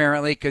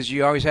 apparently, because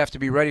you always have to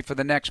be ready for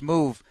the next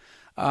move.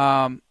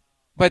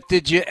 But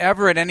did you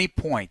ever at any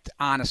point,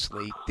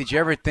 honestly,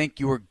 think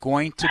you were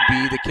going to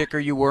be the kicker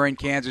you were in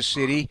Kansas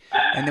City?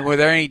 And were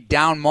there any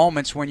down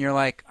moments when you're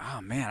like,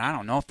 oh, man, I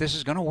don't know if this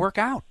is going to work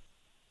out?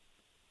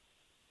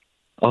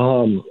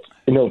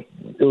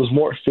 It was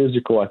more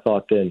physical, I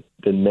thought, than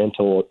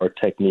mental or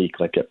technique.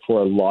 Like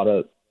for a lot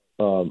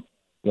of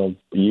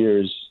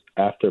years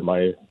after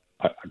I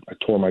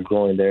tore my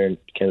groin there in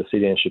Kansas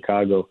City and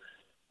Chicago,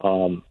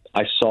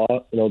 I saw,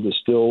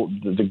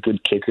 the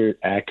good kicker,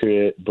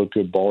 accurate, but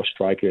good ball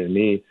striker in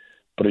me,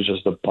 but it's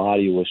just the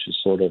body was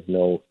just sort of,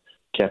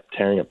 kept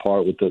tearing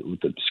apart with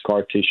the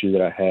scar tissue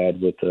that I had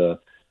with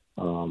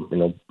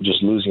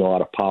just losing a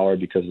lot of power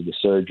because of the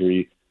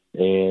surgery,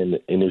 and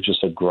it was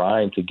just a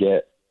grind to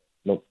get,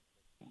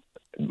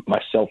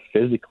 myself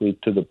physically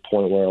to the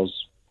point where I was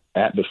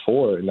at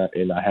before, and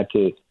I had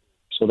to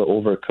sort of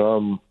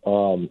overcome,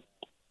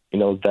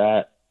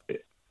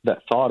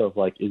 that thought of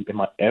like, is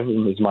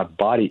my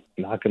body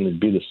not going to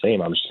be the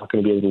same? I'm just not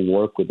going to be able to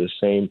work with the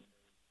same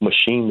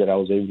machine that I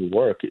was able to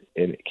work.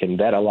 And can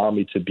that allow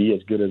me to be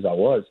as good as I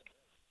was?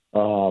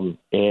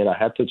 And I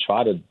had to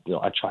try to,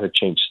 I try to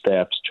change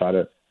steps, try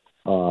to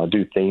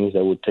do things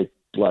that would take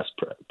less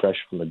pressure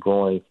from the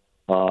groin.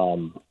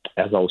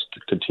 As I was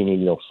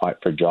continuing, fight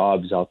for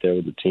jobs out there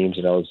with the teams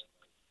that I was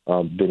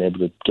being able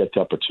to get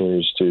the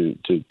opportunities to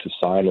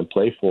sign and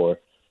play for.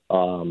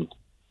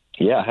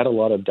 I had a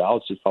lot of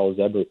doubts if I was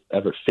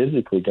ever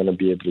physically going to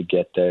be able to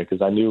get there,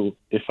 because I knew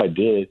if I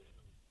did,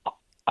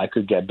 I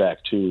could get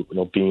back to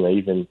being an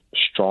even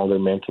stronger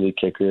mentally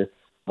kicker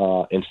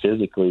and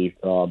physically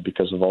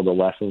because of all the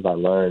lessons I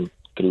learned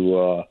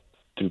through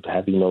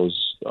having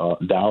those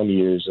down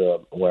years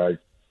where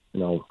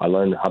I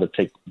learned how to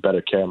take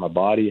better care of my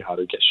body, how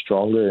to get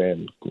stronger,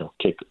 and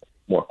kick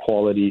more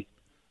quality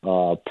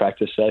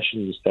practice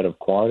sessions instead of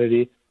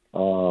quantity. Do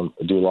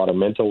a lot of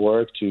mental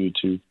work to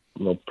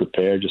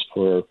prepare just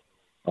for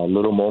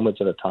little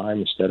moments at a time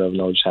instead of,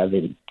 just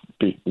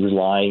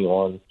relying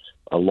on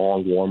a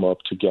long warm up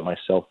to get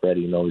myself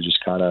ready.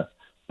 Just kind of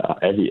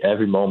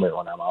every moment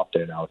when I'm out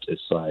there now,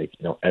 it's like,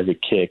 every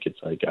kick, it's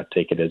like I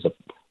take it as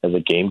a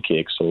game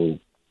kick. So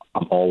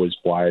I'm always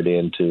wired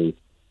in to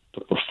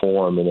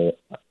perform in the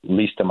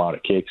least amount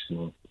of kicks,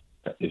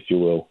 if you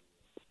will.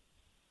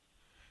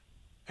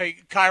 Hey,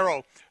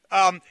 Cairo,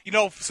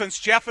 since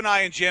Jeff and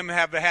I and Jim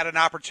have had an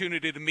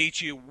opportunity to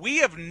meet you, we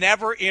have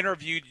never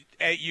interviewed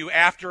you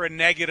after a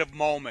negative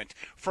moment,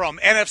 from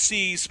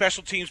NFC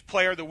Special Teams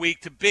Player of the Week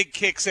to big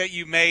kicks that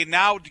you made,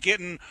 now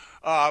to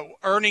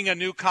earning a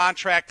new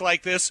contract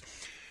like this.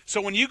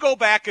 So when you go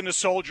back into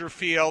Soldier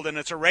Field and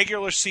it's a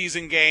regular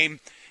season game,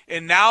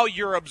 and now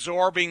you're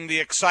absorbing the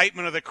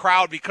excitement of the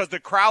crowd because the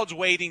crowd's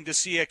waiting to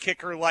see a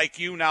kicker like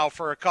you now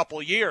for a couple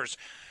of years,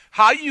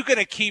 how are you going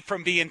to keep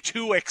from being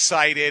too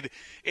excited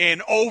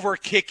and over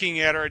kicking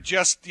it, or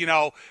just,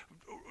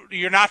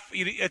 you're not?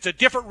 It's a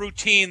different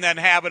routine than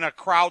having a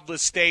crowdless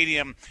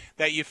stadium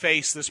that you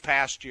faced this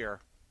past year.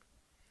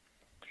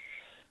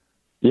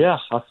 Yeah,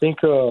 I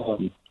think I'll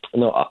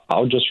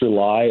just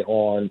rely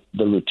on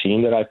the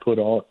routine that I put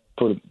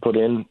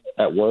in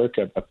at work,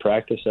 at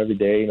practice every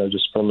day.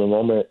 Just from the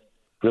moment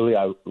really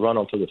I run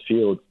onto the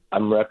field,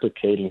 I'm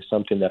replicating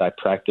something that I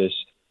practice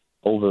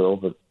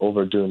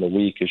over during the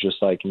week. Is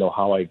just like,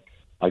 how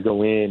I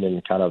go in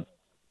and kind of,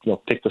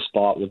 pick the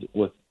spot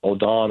with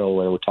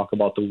O'Donnell, and we'll talk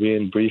about the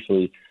wind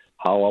briefly,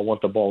 how I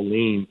want the ball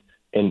lean.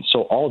 And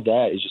so all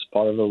that is just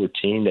part of a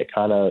routine that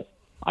kind of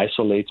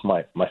isolates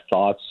my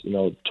thoughts,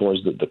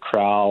 towards the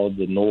crowd,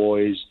 the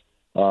noise,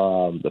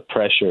 the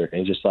pressure.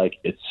 And just like,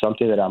 it's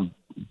something that I'm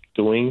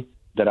doing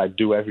that I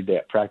do every day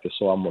at practice.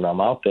 So when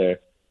I'm out there,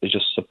 it's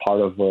just a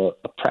part of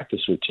a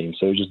practice routine.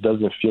 So it just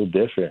doesn't feel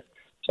different.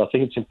 So I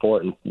think it's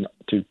important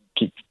to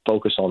keep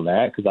focus on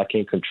that, because I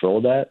can't control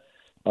that.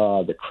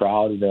 The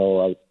crowd,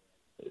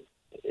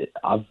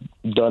 I've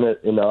done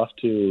it enough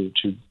to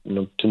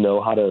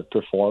know how to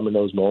perform in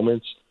those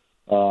moments.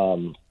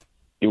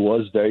 It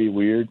was very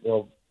weird,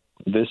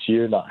 this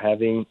year not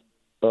having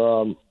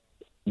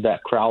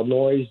that crowd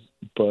noise,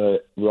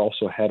 but we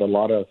also had a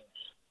lot of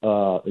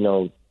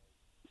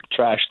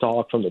trash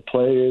talk from the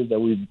players that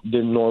we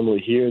didn't normally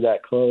hear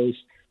that close,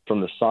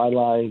 from the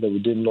sidelines that we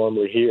didn't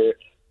normally hear.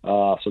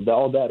 So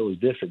all that was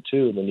different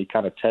too. And then he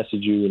kind of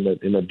tested you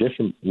in a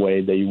different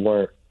way that you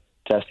weren't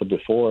tested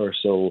before.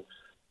 So,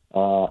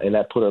 and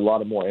that put a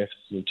lot of more emphasis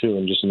into,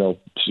 and just,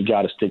 you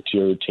got to stick to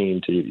your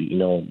routine, to,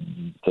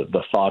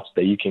 the thoughts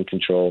that you can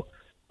control.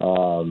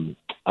 I'm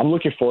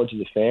looking forward to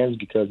the fans,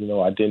 because,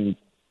 I didn't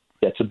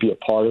get to be a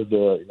part of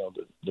the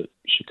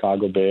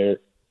Chicago Bear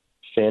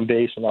fan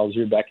base when I was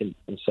here back in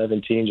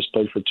 2017, just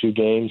played for 2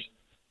 games.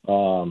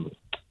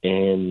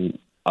 And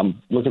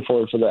I'm looking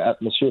forward to the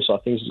atmosphere. So I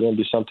think it's going to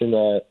be something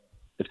that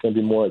it's going to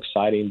be more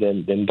exciting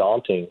than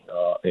daunting.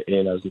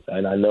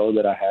 And I know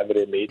that I have it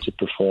in me to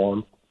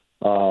perform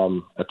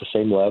at the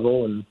same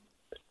level, and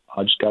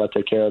I just got to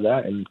take care of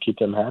that and keep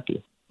them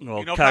happy.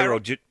 Well, Cairo,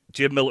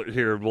 Jim Miller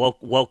here.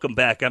 Welcome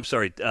back. I'm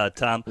sorry,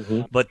 Tom,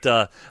 but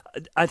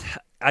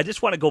I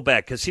just want to go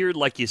back, because here,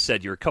 like you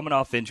said, you're coming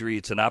off injury.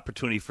 It's an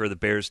opportunity for the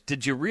Bears.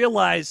 Did you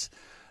realize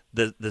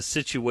the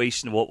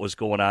situation, what was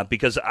going on?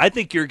 Because I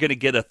think you're going to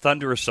get a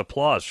thunderous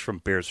applause from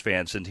Bears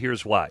fans, and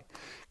here's why.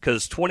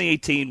 Because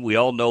 2018, we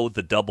all know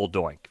the double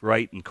doink,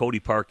 right? And Cody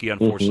Parkey,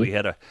 unfortunately,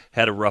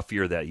 had a rough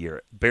year that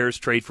year. Bears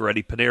trade for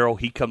Eddie Pinheiro.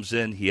 He comes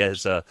in.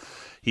 He's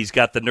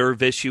got the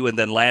nerve issue, and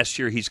then last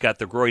year he's got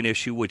the groin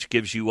issue, which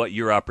gives you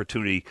your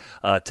opportunity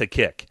to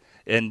kick.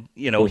 And,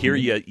 here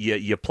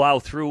you plow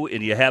through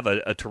and you have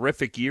a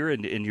terrific year,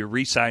 and you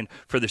re-sign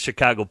for the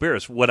Chicago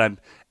Bears. What I'm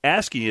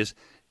asking is,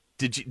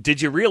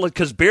 did you realize,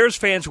 because Bears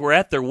fans were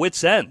at their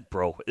wits' end,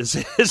 bro,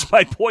 is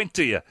my point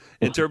to you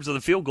in terms of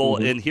the field goal.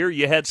 And here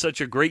you had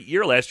such a great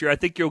year last year. I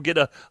think you'll get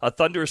a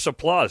thunderous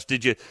applause.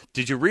 Did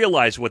you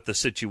realize what the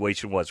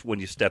situation was when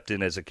you stepped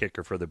in as a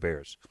kicker for the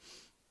Bears?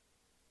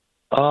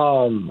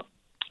 I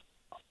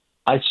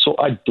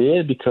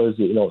did, because,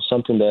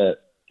 something that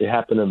it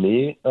happened to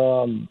me,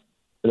 in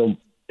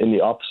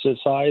the opposite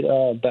side,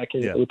 back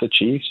with the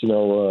Chiefs,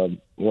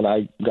 when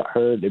I got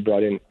hurt, they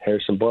brought in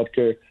Harrison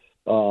Butker.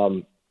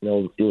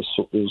 They're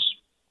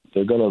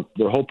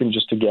hoping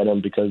just to get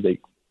him, because they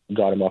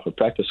got him off a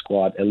practice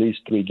squad at least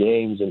 3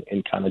 games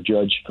and kind of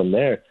judge from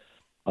there.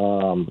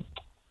 And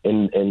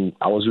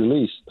I was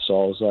released.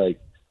 So I was like,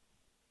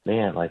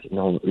 man,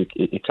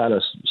 it kind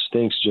of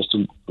stinks just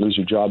to lose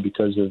your job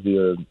because of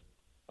an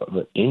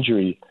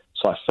injury.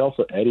 So I felt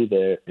for Eddie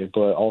there,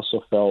 but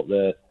also felt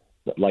that,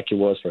 like it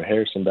was for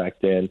Harrison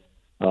back then,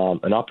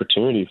 an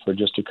opportunity for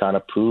just to kind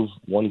of prove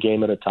one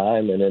game at a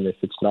time. And then if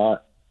it's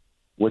not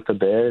with the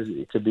Bears,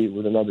 it could be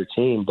with another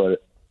team.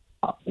 But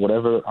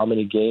how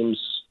many games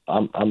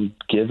I'm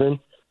given,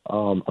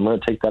 I'm going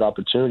to take that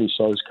opportunity.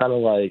 So it's kind of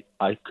like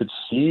I could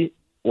see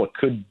what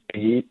could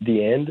be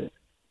the end.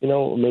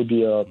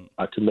 Maybe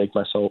I could make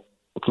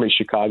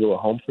Chicago a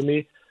home for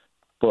me.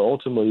 But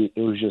ultimately,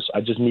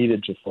 I just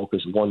needed to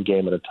focus one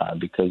game at a time,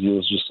 because it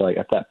was just like,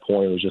 at that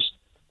point, it was just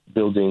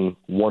building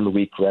 1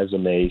 week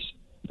resumes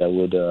that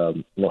would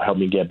help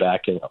me get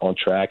back on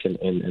track and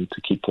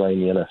to keep playing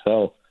the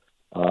NFL.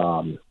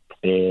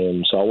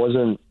 And so I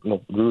wasn't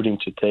rooting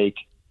to take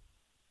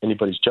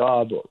anybody's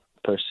job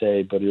per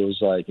se, but it was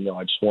like,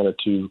 I just wanted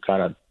to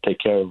kind of take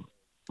care of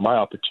my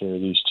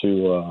opportunities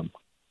to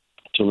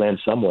land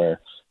somewhere.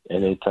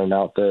 And it turned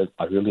out that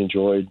I really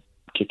enjoyed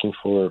kicking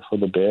for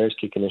the Bears,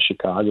 kicking in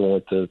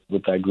Chicago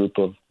with that group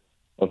of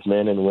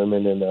men and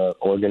women in the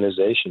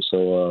organization.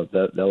 So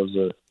that was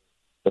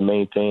the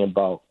main thing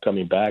about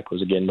coming back,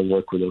 was getting to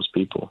work with those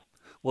people.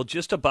 Well,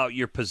 just about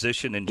your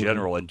position in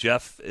general, and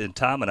Jeff and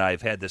Tom and I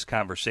have had this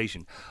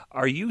conversation.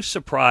 Are you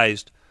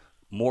surprised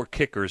more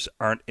kickers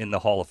aren't in the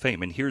Hall of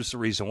Fame? And here's the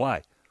reason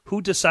why. Who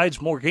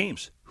decides more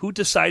games? Who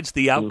decides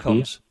the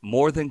outcomes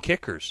more than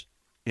kickers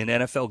in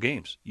NFL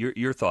games?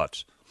 Your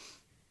thoughts?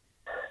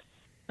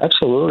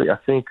 Absolutely. I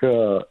think,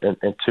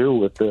 and too,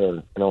 with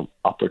the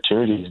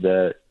opportunities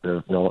that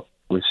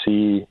we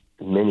see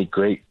many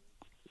great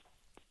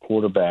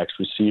quarterbacks,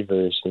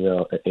 receivers,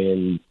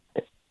 and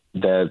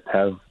that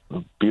have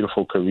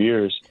beautiful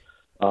careers,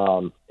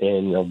 and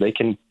they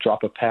can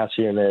drop a pass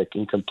here and there,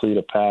 can complete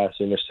a pass,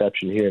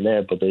 interception here and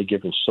there, but they're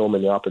given so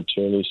many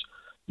opportunities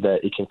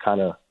that it can kind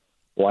of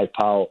wipe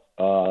out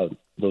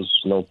those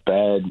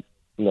bad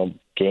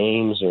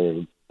games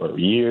or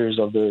years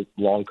of their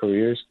long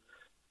careers.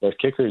 But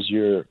kickers,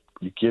 you're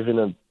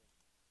given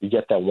you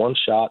get that one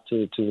shot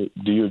to do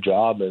your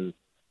job, and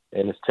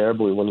it's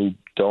terrible when you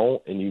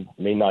don't, and you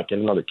may not get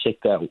another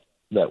kick that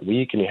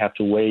week, and you have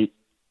to wait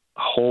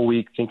a whole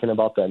week thinking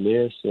about that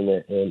miss,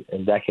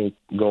 and that can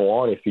go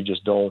on if you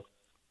just don't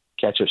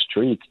catch a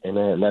streak.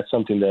 And that's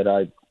something that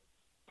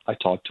I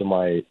talk to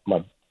my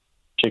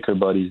kicker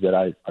buddies that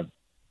I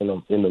in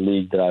the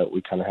league that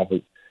we kind of have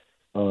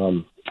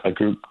a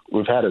group.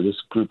 We've had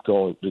this group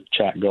going, the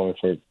chat going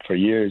for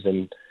years,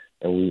 and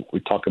we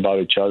talk about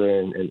each other,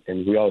 and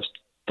we always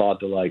thought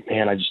that, like,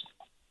 man,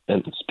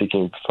 and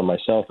speaking for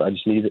myself, I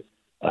just need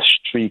a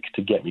streak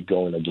to get me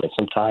going again.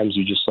 Sometimes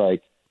you just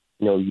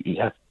you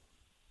have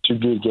 2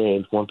 good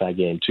games, 1 bad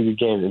game, 2 good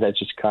games, and that's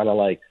just kind of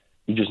like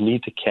you just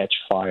need to catch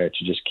fire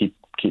to just keep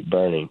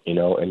burning,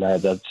 and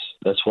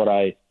that's what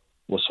I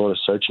was sort of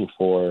searching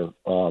for,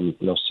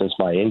 since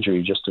my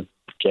injury, just to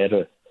get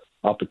an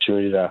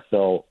opportunity that I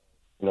felt,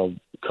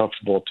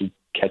 comfortable to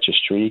catch a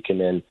streak, and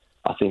then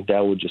I think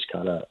that would just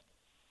kind of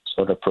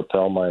sort of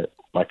propel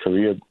my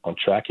career on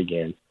track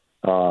again.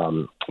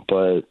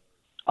 But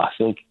I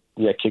think,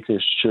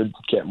 kickers should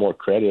get more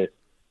credit,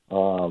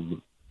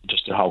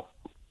 just to how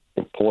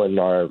important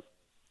our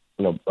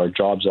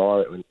jobs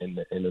are, and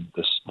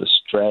the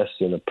stress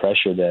and the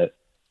pressure that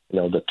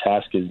the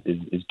task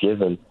is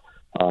given.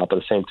 But at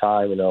the same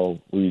time,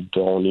 we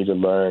don't need to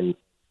learn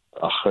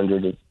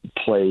 100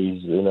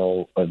 plays,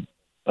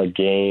 a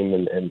game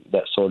and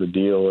that sort of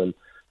deal. And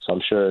so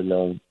I'm sure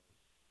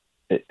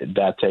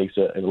that takes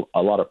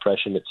a lot of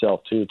pressure in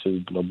itself too, to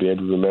be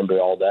able to remember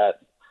all that,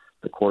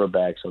 the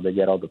quarterback, so they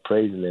get all the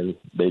praise, and then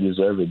they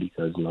deserve it,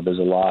 because there's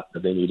a lot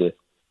that they need to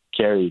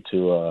carry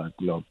to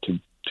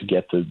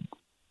get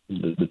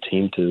the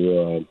team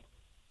to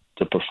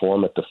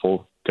perform at the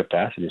full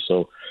capacity.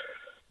 So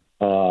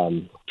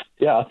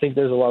I think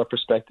there's a lot of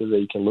perspective that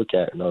you can look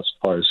at, as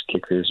far as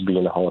kickers being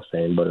in the Hall of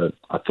Fame. But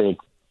I think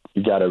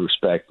you got to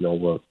respect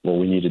what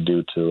we need to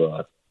do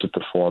to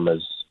perform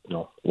as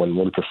when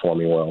we're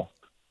performing well.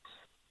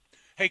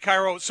 Hey,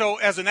 Cairo, so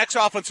as an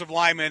ex-offensive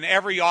lineman,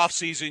 every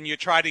offseason you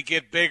try to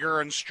get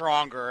bigger and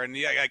stronger, and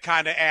it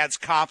kind of adds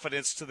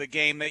confidence to the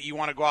game that you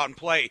want to go out and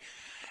play.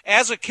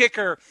 As a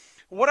kicker,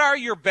 what are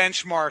your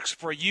benchmarks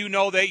for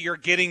that you're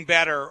getting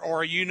better,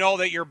 or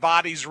that your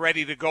body's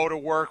ready to go to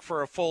work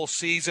for a full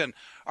season?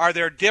 Are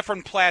there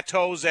different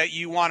plateaus that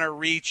you want to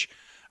reach?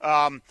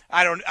 I'm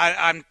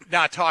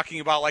not talking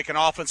about like an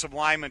offensive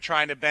lineman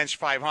trying to bench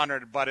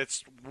 500, but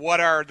it's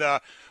what are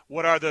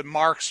the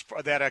marks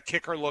that a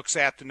kicker looks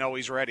at to know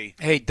he's ready?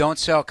 Hey, don't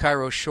sell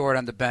Cairo short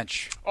on the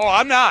bench. Oh,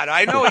 I'm not.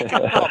 I know he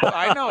could.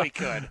 I know he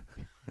could.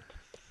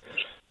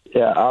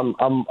 Yeah, I'm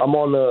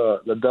on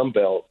the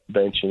dumbbell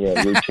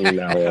benching routine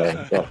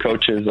now.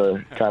 Coaches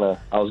are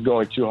I was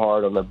going too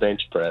hard on the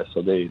bench press,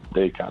 so they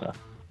kind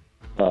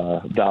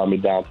of dialed me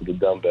down to the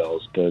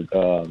dumbbells. But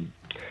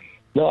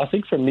no, I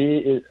think for me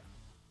it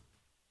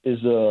is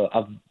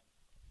I've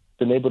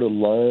been able to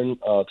learn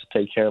to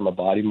take care of my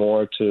body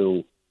more,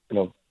 to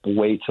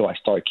wait till I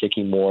start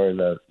kicking more in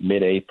the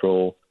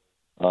mid-April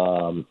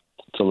mid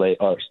to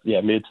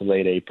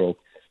late April.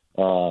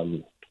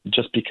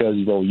 Just because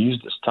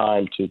use this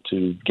time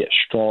to get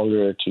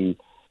stronger, to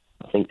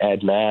I think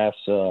add mass.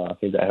 I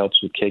think that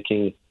helps with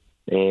kicking,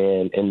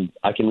 and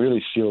I can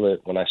really feel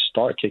it when I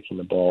start kicking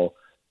the ball,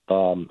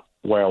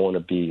 where I want to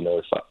be.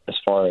 As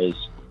far as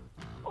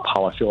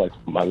how I feel like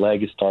my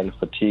leg is starting to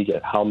fatigue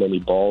at how many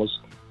balls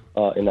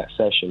in that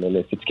session, and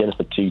if it's getting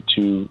fatigued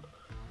too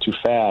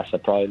fast, I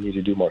probably need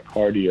to do more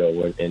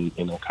cardio and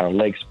kind of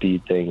leg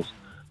speed things.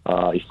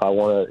 If I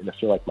want to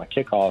feel like my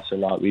kickoffs are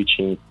not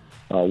reaching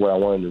where I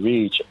want them to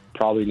reach,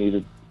 probably need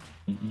to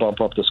bump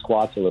up the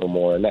squats a little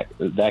more, and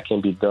that can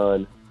be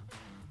done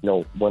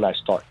when I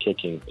start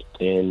kicking.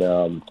 And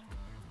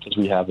because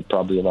we have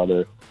probably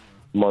another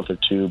month or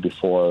two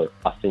before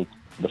I think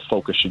the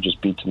focus should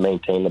just be to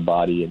maintain the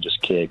body and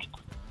just kick.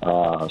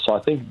 So I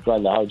think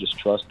right now just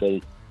trust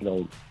that,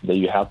 that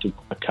you have to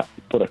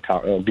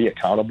be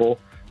accountable,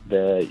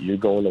 that you're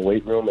going to the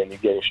weight room and you're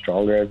getting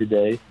stronger every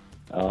day.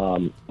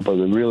 But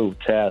the real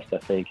test, I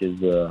think, is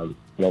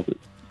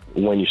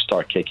when you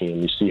start kicking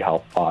and you see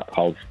how far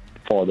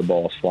the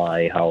ball is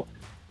flying, how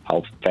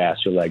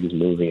fast your leg is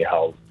moving,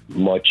 how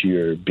much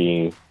your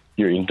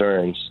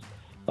endurance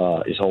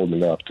is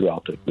holding up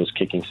throughout those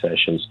kicking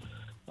sessions.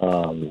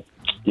 So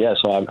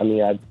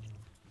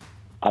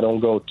I don't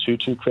go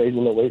too crazy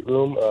in the weight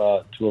room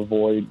to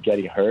avoid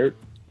getting hurt,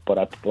 but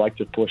I like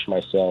to push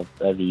myself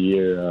every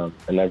year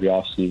and every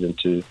off season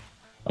to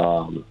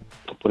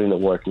put in the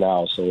work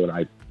now. So when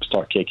I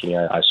start kicking,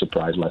 I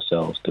surprise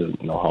myself to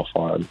how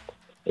far I'm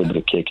able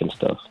to kick and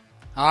stuff.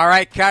 All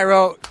right,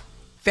 Cairo,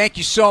 thank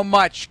you so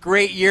much.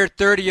 Great year,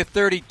 30 of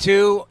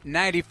 32,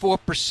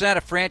 94%,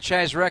 a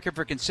franchise record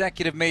for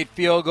consecutive made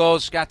field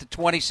goals. Got to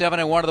 27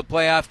 and won the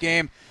playoff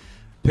game.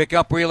 Pick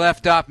up where you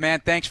left off, man.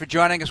 Thanks for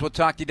joining us. We'll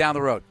talk to you down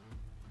the road.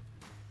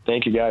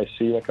 Thank you, guys.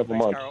 See you in a couple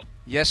months. Cairo.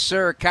 Yes,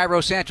 sir.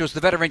 Cairo Santos, the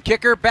veteran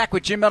kicker, back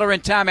with Jim Miller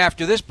and Tom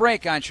after this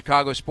break on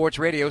Chicago Sports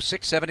Radio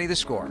 670 The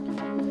Score.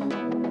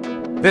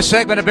 This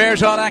segment of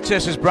Bears All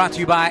Access is brought to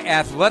you by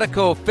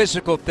Athletico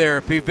Physical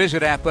Therapy.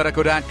 Visit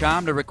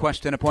athletico.com to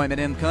request an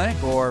appointment in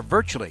clinic or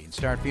virtually and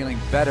start feeling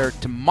better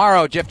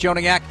tomorrow. Jeff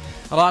Joniak,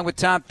 along with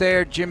Tom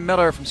Thayer, Jim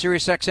Miller from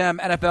SiriusXM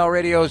NFL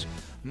Radio's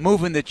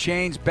Moving the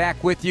Chains,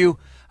 back with you.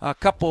 A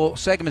couple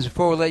segments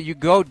before we let you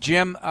go.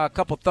 Jim, a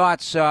couple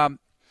thoughts.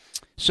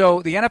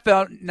 So the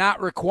NFL not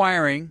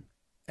requiring,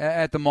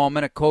 at the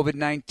moment, a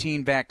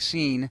COVID-19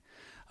 vaccine,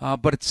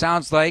 but it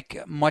sounds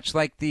like, much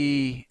like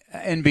the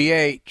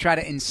NBA, try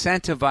to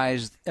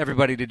incentivize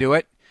everybody to do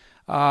it.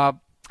 How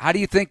do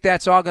you think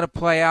that's all going to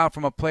play out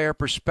from a player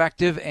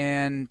perspective,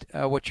 and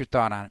what's your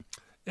thought on it?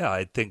 Yeah,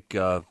 I think,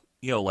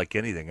 like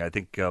anything, I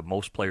think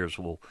most players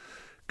will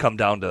come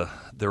down to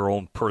their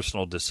own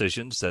personal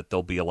decisions that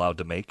they'll be allowed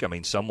to make. I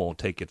mean, some won't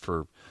take it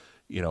for,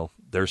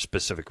 their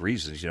specific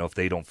reasons. If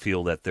they don't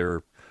feel that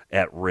they're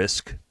at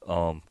risk,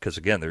 because,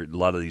 again, a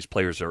lot of these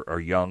players are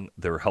young,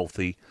 they're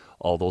healthy,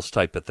 all those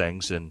type of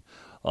things, and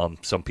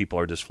some people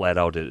are just flat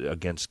out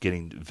against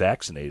getting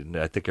vaccinated, and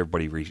I think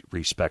everybody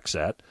respects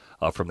that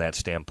from that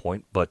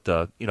standpoint. But,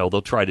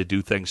 they'll try to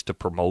do things to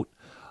promote,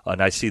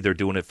 and I see they're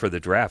doing it for the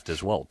draft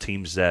as well.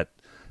 Teams that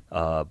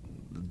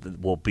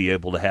will be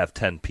able to have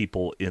 10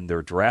 people in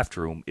their draft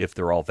room if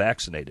they're all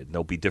vaccinated. And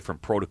there'll be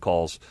different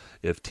protocols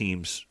if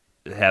teams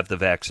have the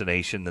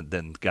vaccination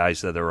than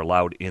guys that are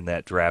allowed in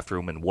that draft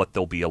room, and what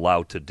they'll be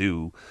allowed to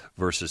do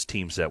versus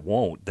teams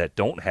that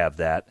don't have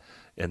that,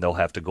 and they'll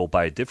have to go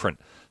by a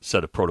different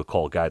set of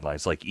protocol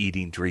guidelines, like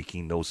eating,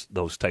 drinking,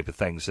 those type of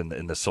things,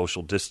 and the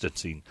social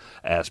distancing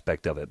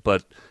aspect of it.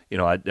 But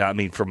I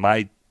mean, from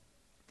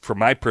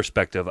my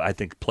perspective, I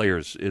think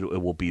players, it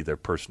will be their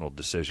personal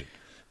decision,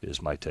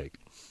 is my take.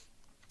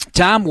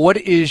 Tom, what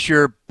is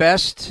your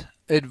best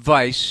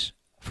advice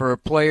for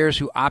players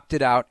who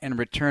opted out and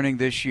returning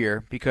this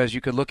year? Because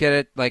you could look at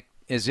it like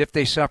as if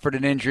they suffered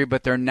an injury,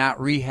 but they're not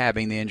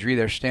rehabbing the injury.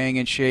 They're staying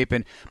in shape.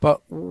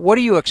 But what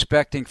are you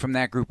expecting from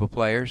that group of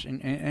players,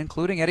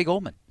 including Eddie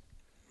Goldman?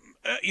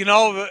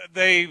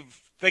 They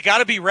got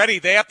to be ready.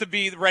 They have to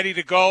be ready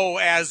to go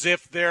as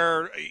if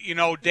they're,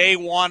 day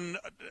one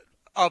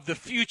of the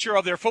future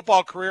of their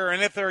football career,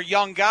 and if they're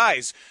young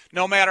guys,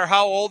 no matter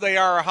how old they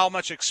are or how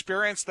much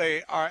experience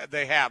they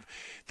have,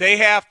 they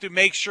have to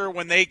make sure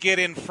when they get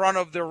in front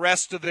of the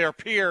rest of their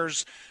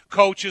peers,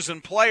 coaches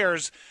and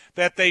players,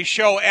 that they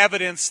show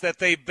evidence that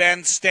they've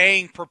been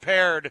staying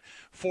prepared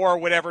for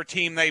whatever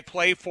team they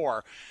play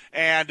for.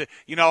 And,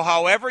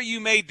 however you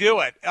may do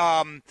it,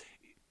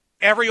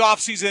 every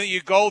offseason that you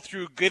go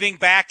through, getting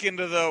back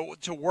into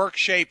to work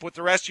shape with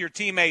the rest of your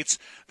teammates,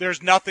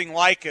 there's nothing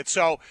like it.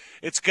 So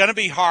it's going to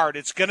be hard.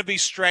 It's going to be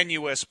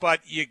strenuous,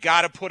 but you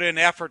got to put in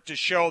effort to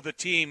show the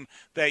team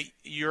that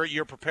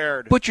you're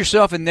prepared. Put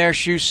yourself in their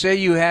shoes. Say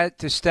you had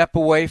to step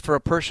away for a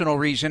personal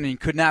reason and you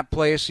could not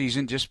play a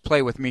season. Just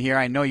play with me here.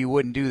 I know you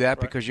wouldn't do that, right,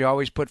 because you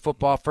always put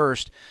football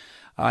first,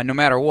 no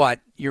matter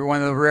what. You're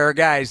one of the rare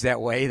guys that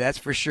way, that's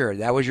for sure.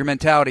 That was your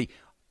mentality.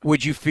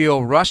 Would you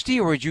feel rusty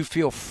or would you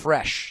feel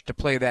fresh to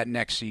play that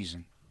next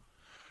season?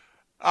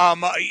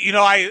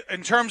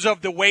 In terms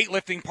of the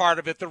weightlifting part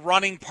of it, the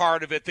running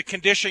part of it, the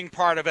conditioning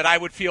part of it, I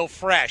would feel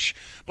fresh.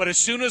 But as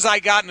soon as I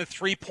got in a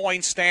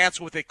three-point stance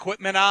with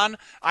equipment on,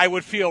 I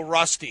would feel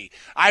rusty.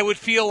 I would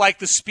feel like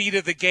the speed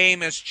of the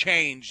game has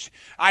changed.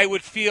 I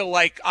would feel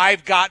like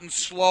I've gotten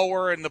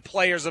slower and the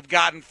players have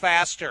gotten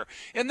faster.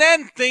 And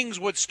then things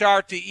would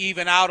start to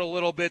even out a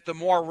little bit, the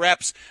more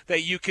reps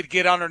that you could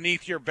get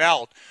underneath your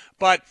belt.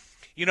 But,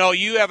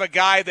 you have a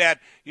guy that,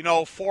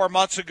 4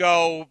 months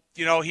ago,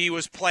 he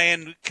was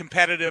playing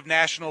competitive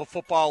National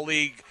Football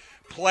League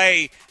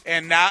play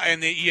and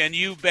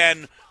you've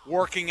been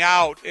working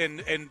out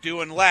and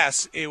doing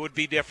less, it would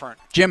be different.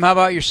 Jim, how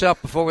about yourself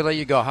before we let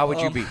you go? How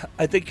would you be?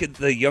 I think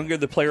the younger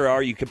the player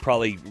are, you could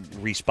probably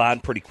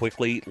respond pretty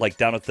quickly. Like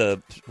down at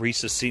the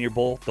Reese's Senior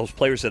Bowl, those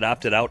players that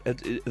opted out,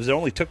 it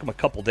only took them a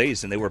couple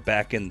days and they were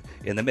back in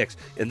the mix.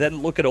 And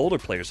then look at older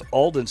players.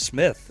 Aldon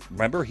Smith,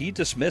 remember, he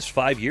dismissed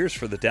 5 years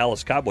for the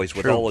Dallas Cowboys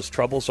with all his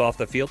troubles off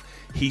the field.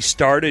 He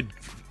started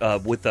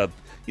with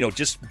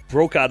just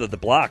broke out of the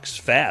blocks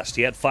fast.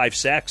 He had 5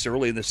 sacks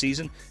early in the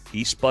season.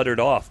 He sputtered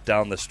off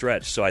down the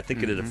stretch. So I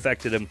think it had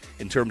affected him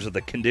in terms of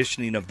the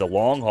conditioning of the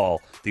long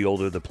haul, the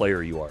older the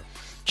player you are.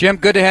 Jim,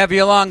 good to have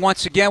you along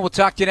once again. We'll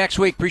talk to you next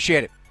week.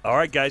 Appreciate it. All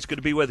right, guys. Good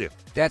to be with you.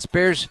 That's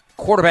Bears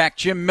quarterback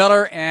Jim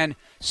Miller and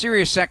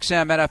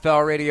SiriusXM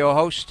NFL radio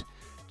host.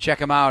 Check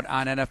him out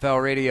on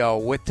NFL Radio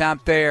with Tom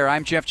Thayer.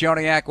 I'm Jeff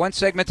Joniak. One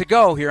segment to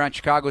go here on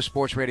Chicago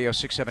Sports Radio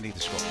 670 The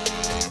Score.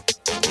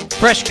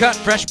 Fresh cut,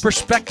 fresh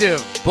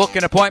perspective. Book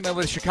an appointment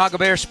with Chicago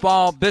Bears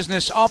Small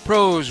Business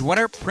All-Pros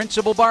winner,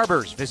 Principal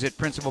Barbers. Visit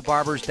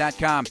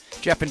principalbarbers.com.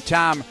 Jeff and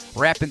Tom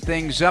wrapping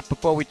things up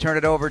before we turn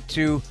it over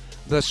to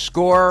The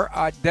Score.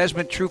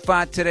 Desmond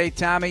Trufant today,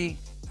 Tommy,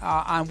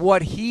 on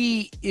what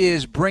he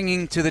is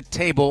bringing to the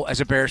table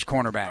as a Bears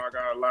cornerback. I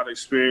got a lot of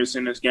experience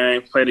in this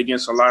game, played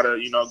against a lot of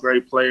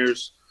great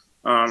players,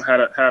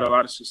 had a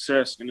lot of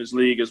success in this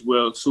league as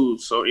well, too.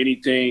 So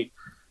anything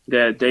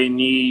that they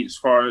need as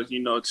far as,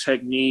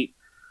 technique,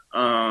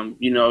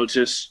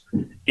 just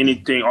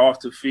anything off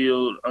the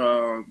field,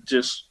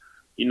 the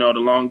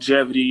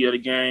longevity of the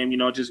game,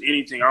 just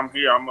anything. I'm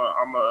here. I'm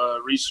a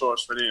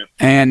resource for them.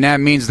 And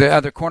that means the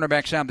other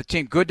cornerbacks on the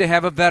team. Good to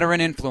have a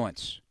veteran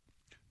influence.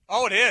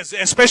 Oh, it is,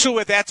 especially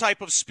with that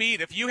type of speed.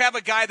 If you have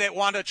a guy that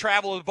wants to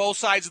travel to both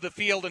sides of the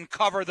field and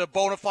cover the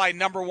bona fide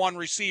number one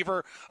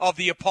receiver of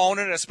the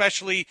opponent,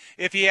 especially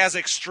if he has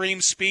extreme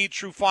speed,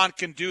 Trufant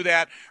can do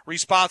that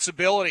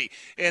responsibility.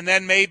 And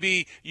then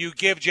maybe you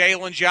give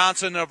Jalen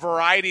Johnson a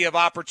variety of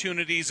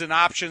opportunities and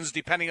options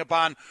depending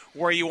upon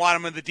where you want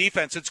him in the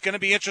defense. It's going to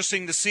be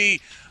interesting to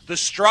see the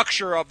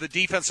structure of the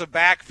defensive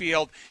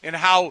backfield and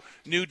how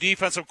new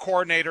defensive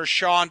coordinator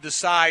Sean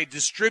Desai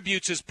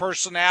distributes his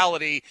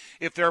personality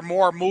if they're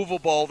more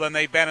movable than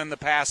they've been in the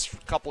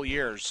past couple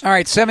years. All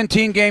right,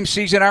 17-game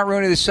season. Art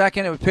Rooney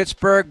II with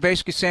Pittsburgh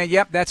basically saying,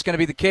 yep, that's going to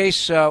be the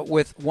case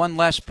with one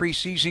less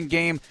preseason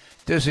game.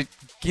 Does it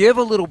give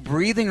a little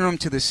breathing room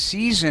to the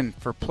season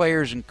for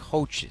players and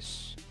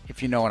coaches,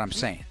 if you know what I'm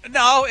saying?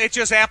 No, it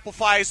just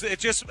amplifies, it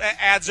just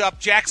adds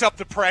up, jacks up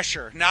the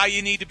pressure. Now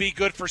you need to be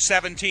good for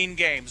 17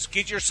 games.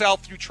 Get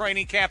yourself through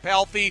training camp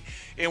healthy,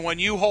 and when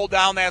you hold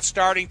down that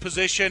starting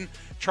position,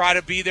 try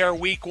to be there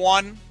week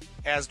 1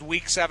 as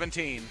week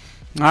 17.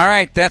 All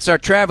right, that's our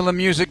traveling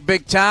music,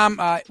 Big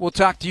Tom. We'll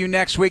talk to you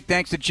next week.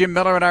 Thanks to Jim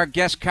Miller and our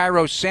guest,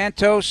 Cairo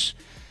Santos.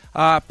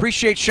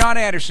 Appreciate Sean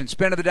Anderson,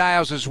 spinning the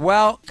dials as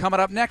well.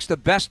 Coming up next, the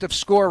best of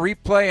score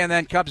replay, and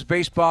then Cubs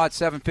baseball at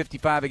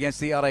 7:55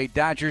 against the LA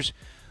Dodgers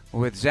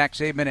with Zach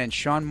Zaidman and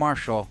Sean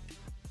Marshall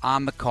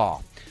on the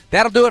call.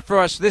 That'll do it for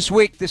us this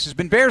week. This has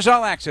been Bears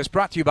All Access,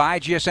 brought to you by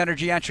IGS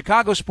Energy on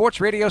Chicago Sports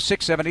Radio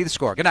 670 The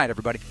Score. Good night,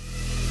 everybody.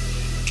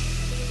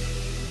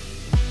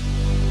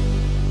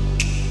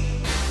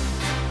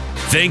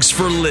 Thanks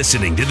for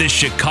listening to this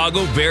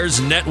Chicago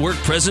Bears Network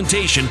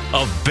presentation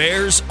of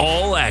Bears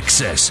All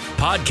Access.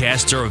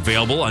 Podcasts are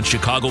available on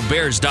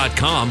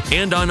chicagobears.com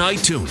and on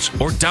iTunes,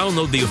 or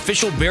download the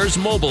official Bears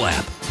mobile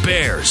app.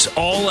 Bears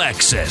All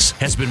Access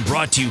has been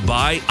brought to you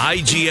by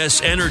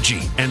IGS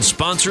Energy and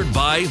sponsored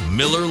by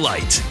Miller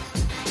Lite.